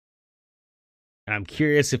 And I'm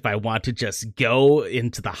curious if I want to just go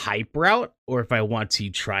into the hype route or if I want to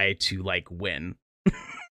try to like win.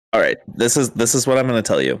 All right, this is what I'm going to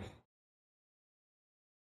tell you.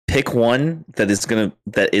 Pick one that is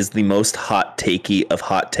the most hot takey of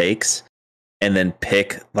hot takes, and then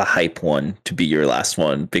pick the hype one to be your last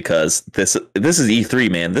one because this is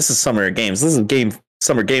E3, man. This is Summer Games. This is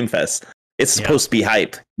Summer Game Fest. It's supposed to be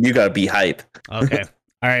hype. You got to be hype. Okay.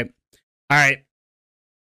 All right.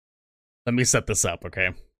 Let me set this up, okay?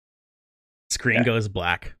 Screen goes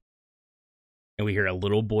black, and we hear a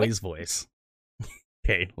little boy's voice.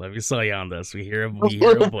 Okay, let me slow you on this. We hear a voice.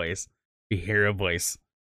 We hear a voice.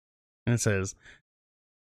 And it says,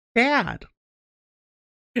 Dad.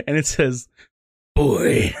 And it says,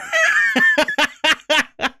 boy.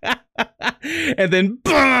 And then,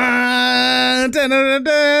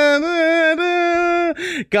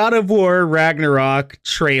 God of War Ragnarok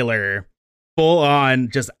trailer. Full on,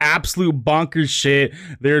 just absolute bonkers shit.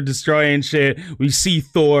 They're destroying shit. We see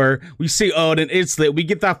Thor. We see Odin. It's lit. We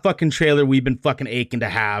get that fucking trailer we've been fucking aching to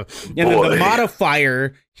have. And then the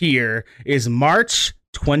modifier here is March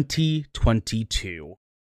 2022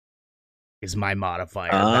 is my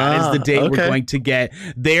modifier. That is the date we're going to get.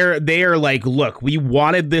 They are like, look, we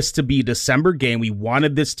wanted this to be a December game. We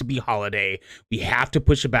wanted this to be holiday. We have to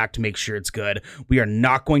push it back to make sure it's good. We are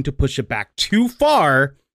not going to push it back too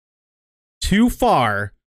far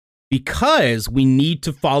because we need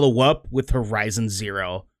to follow up with Horizon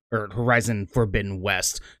Zero or Horizon Forbidden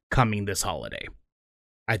West coming this holiday.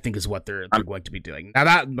 I think is what they're going to be doing. Now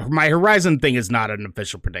that my Horizon thing is not an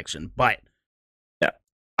official prediction, but yeah,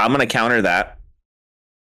 I'm going to counter that.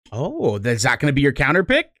 Oh, is that going to be your counter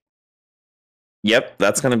pick? Yep,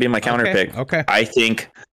 that's going to be my counter pick. Okay. I think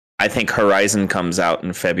Horizon comes out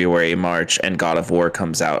in February, March, and God of War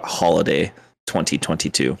comes out holiday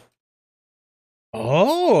 2022.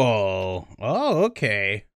 Oh,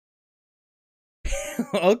 okay.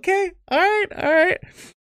 Okay. All right.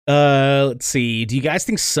 Let's see. Do you guys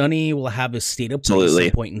think Sony will have a state of play at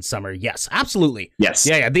some point in summer? Yes, absolutely. Yes.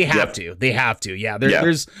 Yeah, they have to. They have to. Yeah,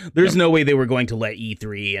 there's no way they were going to let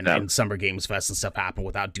E3 and Summer Games Fest and stuff happen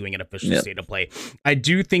without doing an official state of play. I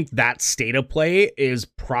do think that state of play is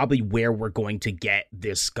probably where we're going to get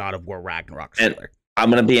this God of War Ragnarok trailer. I'm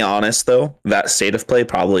going to be honest, though. That state of play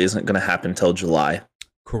probably isn't going to happen till July.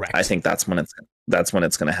 Correct. I think that's when it's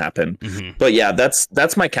going to happen. Mm-hmm. But yeah,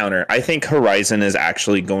 that's my counter. I think Horizon is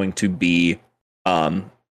actually going to be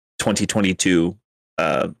 2022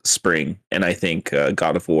 spring, and I think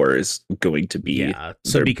God of War is going to be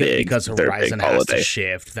So because Horizon has to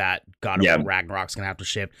shift, that God of War Ragnarok's going to have to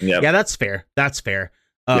shift. Yep. Yeah, that's fair.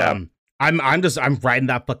 I'm riding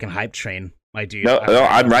that fucking hype train. My dude. No,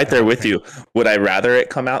 I'm right there with you. Would I rather it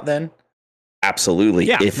come out then? Absolutely,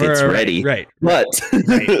 Yeah, if it's ready. But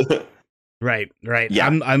right. Yeah.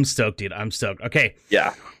 I'm stoked, dude. I'm stoked. Okay.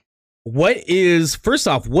 Yeah. First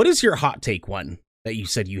off, what is your hot take one that you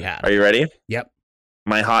said you had? Are you ready? Yep.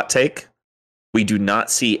 My hot take: we do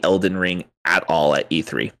not see Elden Ring at all at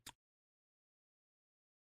E3.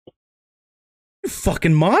 You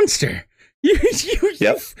fucking monster. You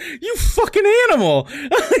fucking animal.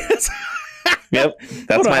 Yep.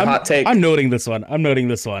 That's my hot take. I'm noting this one.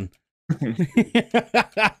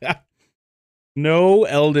 No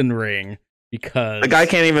Elden Ring, because the guy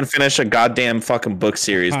can't even finish a goddamn fucking book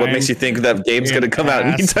series. What makes you think that game's going to come out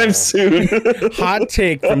anytime soon? Hot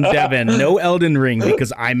take from Devin: no Elden Ring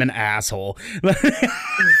because I'm an asshole.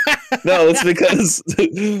 No, it's because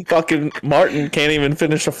fucking Martin can't even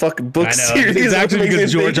finish a fucking book series. It's actually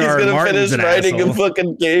because George R. R. Martin's finish writing a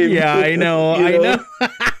fucking game. Yeah, I know.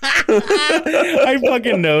 I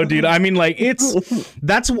fucking know, dude. I mean, like,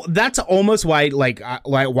 that's almost why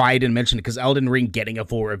I didn't mention it, because Elden Ring getting a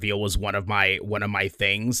full reveal was one of my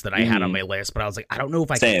things that I had on my list, but I was like, I don't know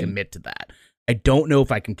if I can commit to that. I don't know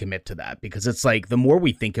if I can commit to that, because it's like, the more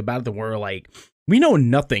we think about it, the more like, we know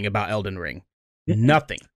nothing about Elden Ring.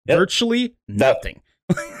 Nothing. Yep. Virtually nothing.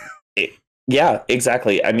 Yeah,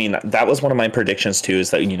 exactly. I mean, that was one of my predictions too, is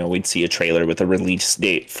that, we'd see a trailer with a release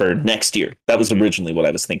date for next year. That was originally what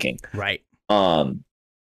I was thinking. Right.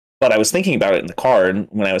 But I was thinking about it in the car, and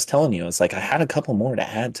when I was telling you, it's like I had a couple more to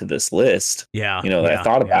add to this list. Yeah. That I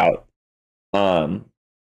thought about.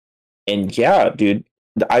 And yeah, dude,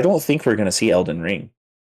 I don't think we're gonna see Elden Ring.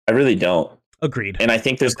 I really don't. Agreed. And I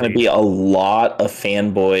think there's gonna be a lot of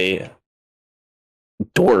fanboy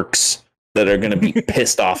dorks that are going to be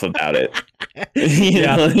pissed off about it.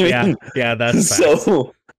 Yeah, that's facts.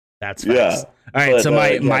 So that's facts. Yeah. All right, so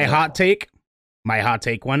my hot take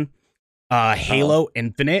one, Halo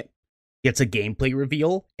Infinite gets a gameplay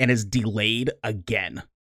reveal and is delayed again.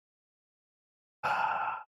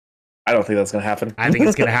 I don't think that's going to happen. I think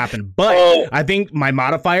it's going to happen, but I think my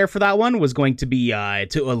modifier for that one was going to be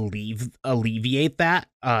to alleviate that.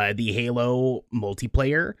 The Halo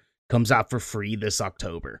multiplayer comes out for free this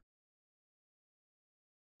October.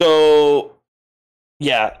 So,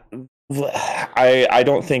 yeah, I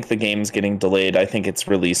don't think the game's getting delayed. I think it's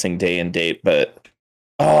releasing day and date. But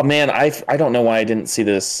oh man, I don't know why I didn't see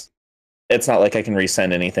this. It's not like I can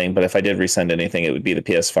resend anything, but if I did resend anything, it would be the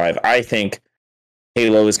PS5. I think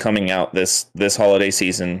Halo is coming out this holiday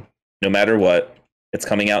season, no matter what. It's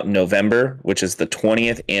coming out in November, which is the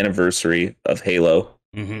 20th anniversary of Halo,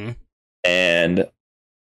 and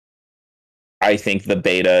I think the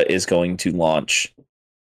beta is going to launch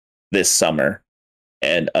this summer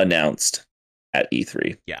and announced at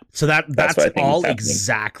E3. Yeah. So that's all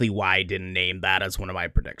exactly why I didn't name that as one of my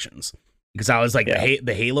predictions. Because I was like,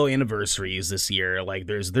 the Halo anniversary is this year. Like,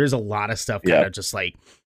 there's a lot of stuff kind of just like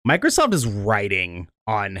Microsoft is writing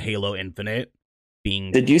on Halo Infinite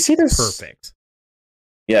being Did you see this? Perfect.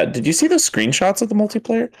 Yeah. Did you see the screenshots of the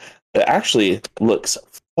multiplayer? It actually looks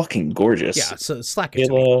fucking gorgeous. Yeah. So slack it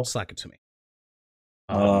to me.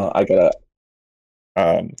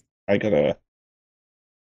 I gotta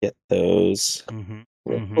get those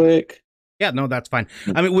real quick. Yeah, no, that's fine.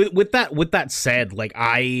 I mean, with that said, like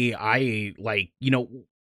I like,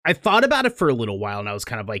 I thought about it for a little while, and I was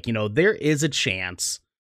kind of like, there is a chance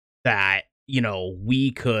that,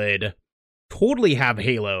 we could totally have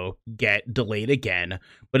Halo get delayed again,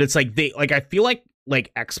 but it's like I feel like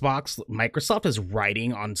Microsoft is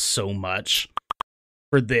writing on so much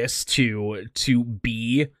for this to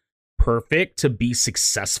be perfect, to be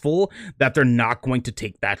successful, that they're not going to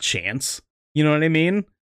take that chance. You know what I mean?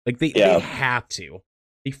 Like they have to.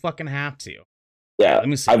 They fucking have to. Yeah. Let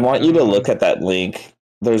me see. I want you to look at that link.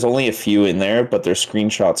 There's only a few in there, but they're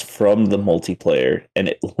screenshots from the multiplayer, and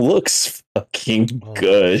it looks fucking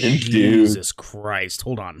good, dude. Jesus Christ.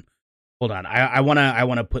 Hold on. I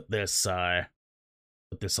wanna put this on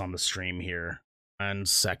the stream here. 1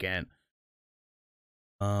 second.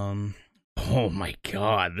 Oh my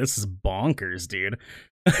god, this is bonkers, dude.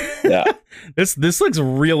 Yeah. This looks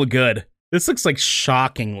real good. This looks like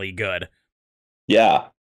shockingly good. Yeah.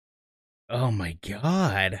 Oh my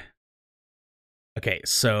god. Okay,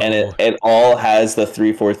 so and it all has the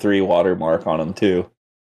 343 watermark on them too,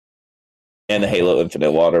 and the Halo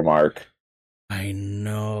Infinite watermark. I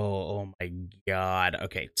know. Oh my god.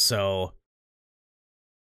 Okay, so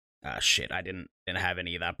shit, I didn't have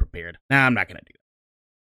any of that prepared. Nah, I'm not gonna do that.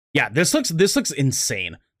 Yeah, this looks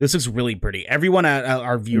insane. This looks really pretty. Everyone,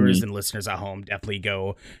 our viewers and listeners at home, definitely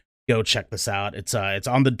go check this out. It's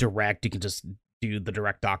on the Direct. You can just do the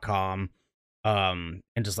direct.com. and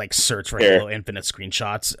just like search for Here. Halo Infinite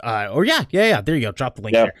screenshots. Or yeah, there you go. Drop the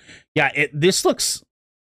link Yep. there. Yeah, this looks.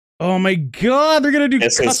 Oh my god, they're gonna do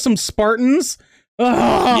custom Spartans.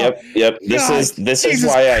 Oh, Yep. This God, is Jesus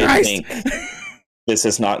why Christ. I think this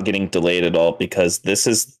is not getting delayed at all, because this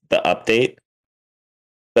is the update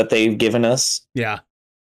that they've given us. Yeah.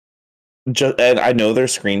 And I know they're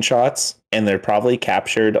screenshots and they're probably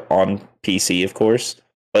captured on PC, of course,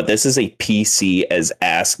 but this is a PC as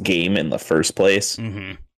ass game in the first place.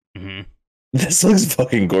 This looks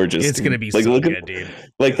fucking gorgeous. It's gonna be like, so look good, at, dude.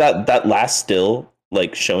 Like that last still,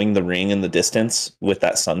 like showing the ring in the distance with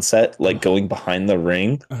that sunset, like going behind the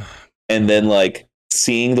ring, and then like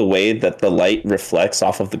seeing the way that the light reflects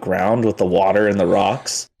off of the ground with the water and the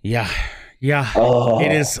rocks. Yeah.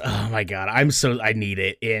 It is. Oh my god, I need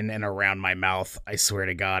it in and around my mouth. I swear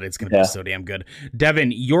to God, it's gonna be so damn good.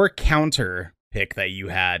 Devin, your counter pick that you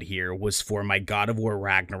had here was for my God of War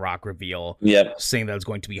Ragnarok reveal. Yep. Saying that it's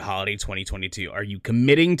going to be holiday 2022. Are you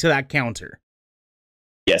committing to that counter?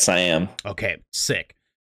 Yes, I am. Okay, sick.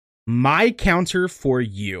 My counter for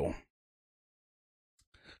you.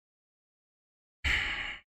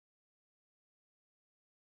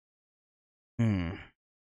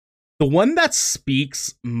 The one that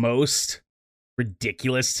speaks most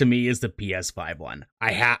ridiculous to me is the PS5 one.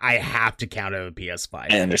 I have to counter the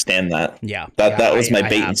PS5. I understand that. Yeah. That was my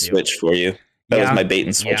bait and switch for you. That was my bait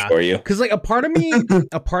and switch for you. Because like a part of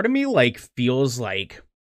me like feels like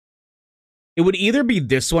it would either be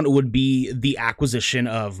this one, it would be the acquisition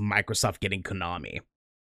of Microsoft getting Konami.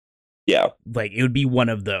 Yeah. Like it would be one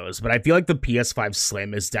of those. But I feel like the PS5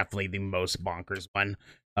 Slim is definitely the most bonkers one.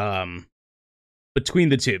 Between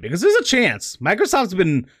the two, because there's a chance Microsoft's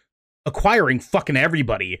been acquiring fucking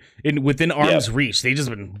everybody within arm's reach. They just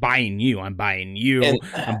been buying you. I'm buying you.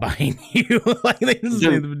 I'm buying you. Like they just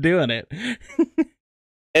been doing it.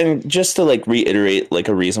 And just to like reiterate, like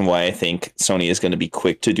a reason why I think Sony is going to be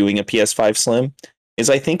quick to doing a PS5 Slim is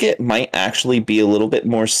I think it might actually be a little bit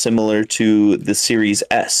more similar to the Series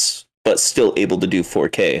S, but still able to do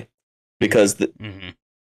 4K, because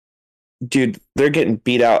dude, they're getting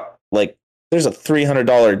beat out. Like, there's a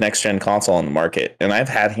 $300 next gen console on the market, and I've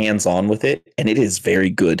had hands on with it, and it is very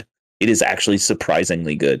good. It is actually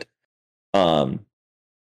surprisingly good,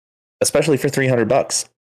 especially for $300.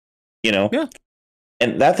 You know, yeah.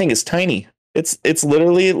 And that thing is tiny. It's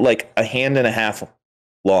literally like a hand and a half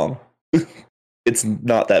long. It's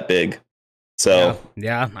not that big. So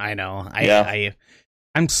yeah, I know.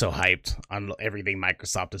 I'm so hyped on everything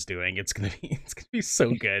Microsoft is doing. It's gonna be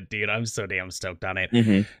so good, dude. I'm so damn stoked on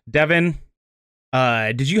it. Devin,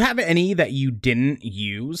 did you have any that you didn't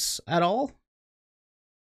use at all?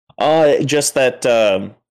 Just that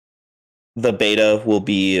the beta will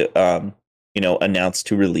be announced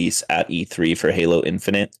to release at E3 for Halo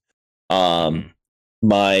Infinite. My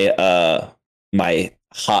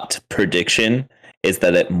hot prediction is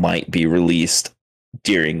that it might be released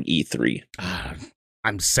during E3.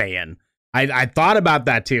 I'm saying. I thought about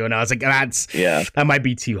that too, and I was like, that might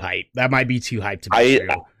be too hype. That might be too hype to be true.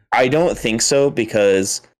 I don't think so,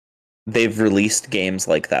 because they've released games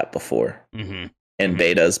like that before and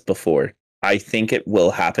betas before. I think it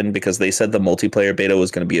will happen because they said the multiplayer beta was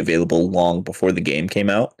going to be available long before the game came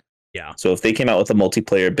out. Yeah. So if they came out with a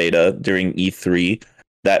multiplayer beta during E3,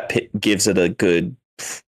 that gives it a good 4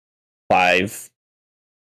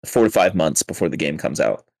 to 5 months before the game comes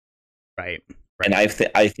out. Right. And I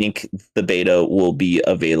think the beta will be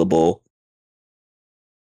available.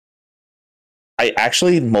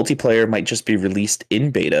 Multiplayer might just be released in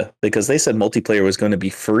beta, because they said multiplayer was going to be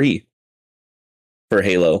free for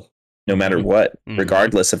Halo, no matter what,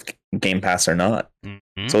 regardless of Game Pass or not.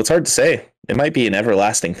 So it's hard to say. It might be an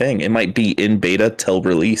everlasting thing. It might be in beta till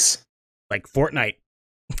release. Like Fortnite.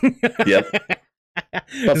 Yep.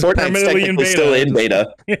 But Fortnite's technically still in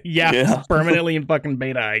beta. yeah, permanently in fucking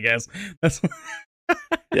beta, I guess. That's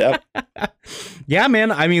yeah. Yeah,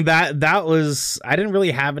 man. I mean, that was, I didn't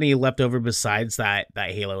really have any left over besides that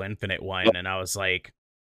Halo Infinite one, and I was like,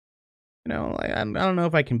 I don't know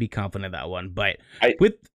if I can be confident of that one, but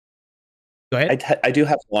go ahead. I do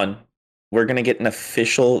have one. We're gonna get an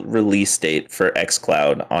official release date for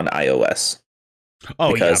xCloud on iOS.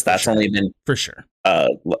 Oh, because that's only been for sure.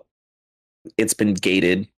 It's been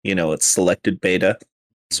gated. It's selected beta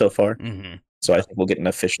so far. So I think we'll get an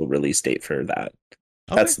official release date for that.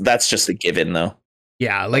 Okay. That's just a given, though.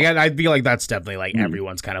 Yeah, like I feel like that's definitely like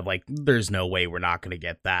everyone's kind of like, there's no way we're not going to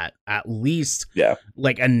get that at least. Yeah,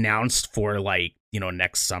 like announced for like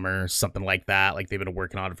next summer, something like that. Like they've been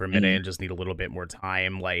working on it for a minute and just need a little bit more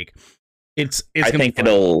time. Like it's. I think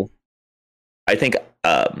I think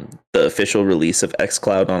the official release of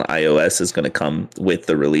xCloud on iOS is going to come with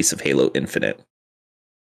the release of Halo Infinite.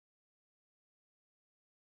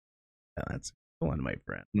 That's a good one, my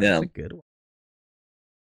friend. Yeah. That's a good one.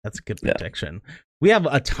 That's a good prediction. We have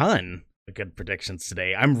a ton of good predictions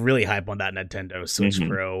today. I'm really hype on that Nintendo Switch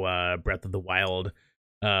Pro Breath of the Wild.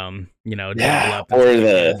 Or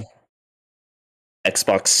the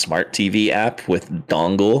Xbox Smart TV app with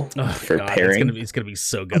dongle for pairing. It's gonna be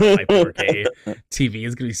so good on my 4K TV.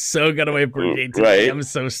 It's gonna be so good on my 4K TV. Right. I'm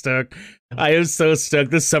so stoked. I am so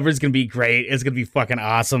stoked. This summer's gonna be great. It's gonna be fucking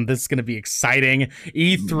awesome. This is gonna be exciting.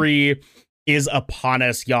 E3 is upon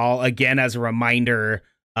us, y'all. Again, as a reminder,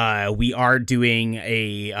 we are doing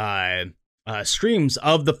a streams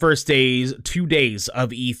of the first 2 days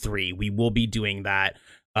of E3. We will be doing that.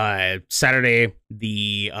 Saturday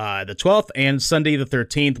the 12th and Sunday the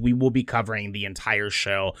 13th. We will be covering the entire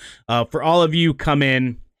show. For all of you, come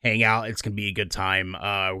in, hang out. It's gonna be a good time.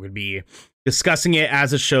 We're gonna be discussing it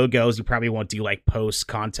as the show goes. You probably won't do like post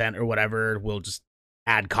content or whatever. We'll just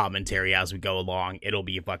add commentary as we go along. It'll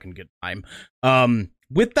be a fucking good time.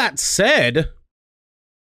 With that said,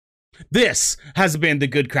 this has been the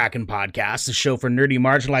Good Kraken Podcast, a show for nerdy,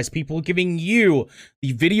 marginalized people, giving you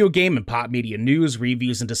the video game and pop media news,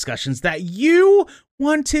 reviews, and discussions that you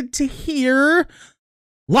wanted to hear.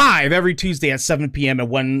 Live every Tuesday at 7 p.m. and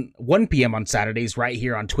 1 p.m. on Saturdays, right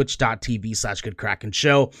here on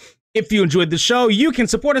twitch.tv/GoodKrakenShow. If you enjoyed the show, you can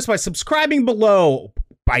support us by subscribing below,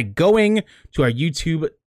 by going to our YouTube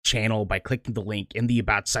channel, by clicking the link in the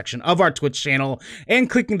About section of our Twitch channel and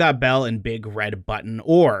clicking that bell and big red button,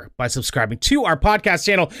 or by subscribing to our podcast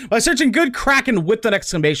channel by searching Good Kraken with an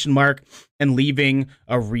exclamation mark and leaving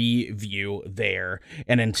a review there.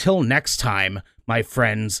 And until next time, my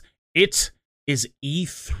friends, it is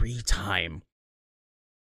E3 time.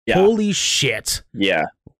 Yeah. Holy shit. Yeah.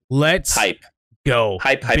 Let's hype. Go.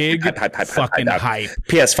 Hype. Fucking hype.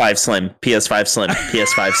 PS5 Slim. PS5 Slim.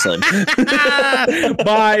 PS5 Slim.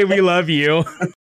 Bye. We love you.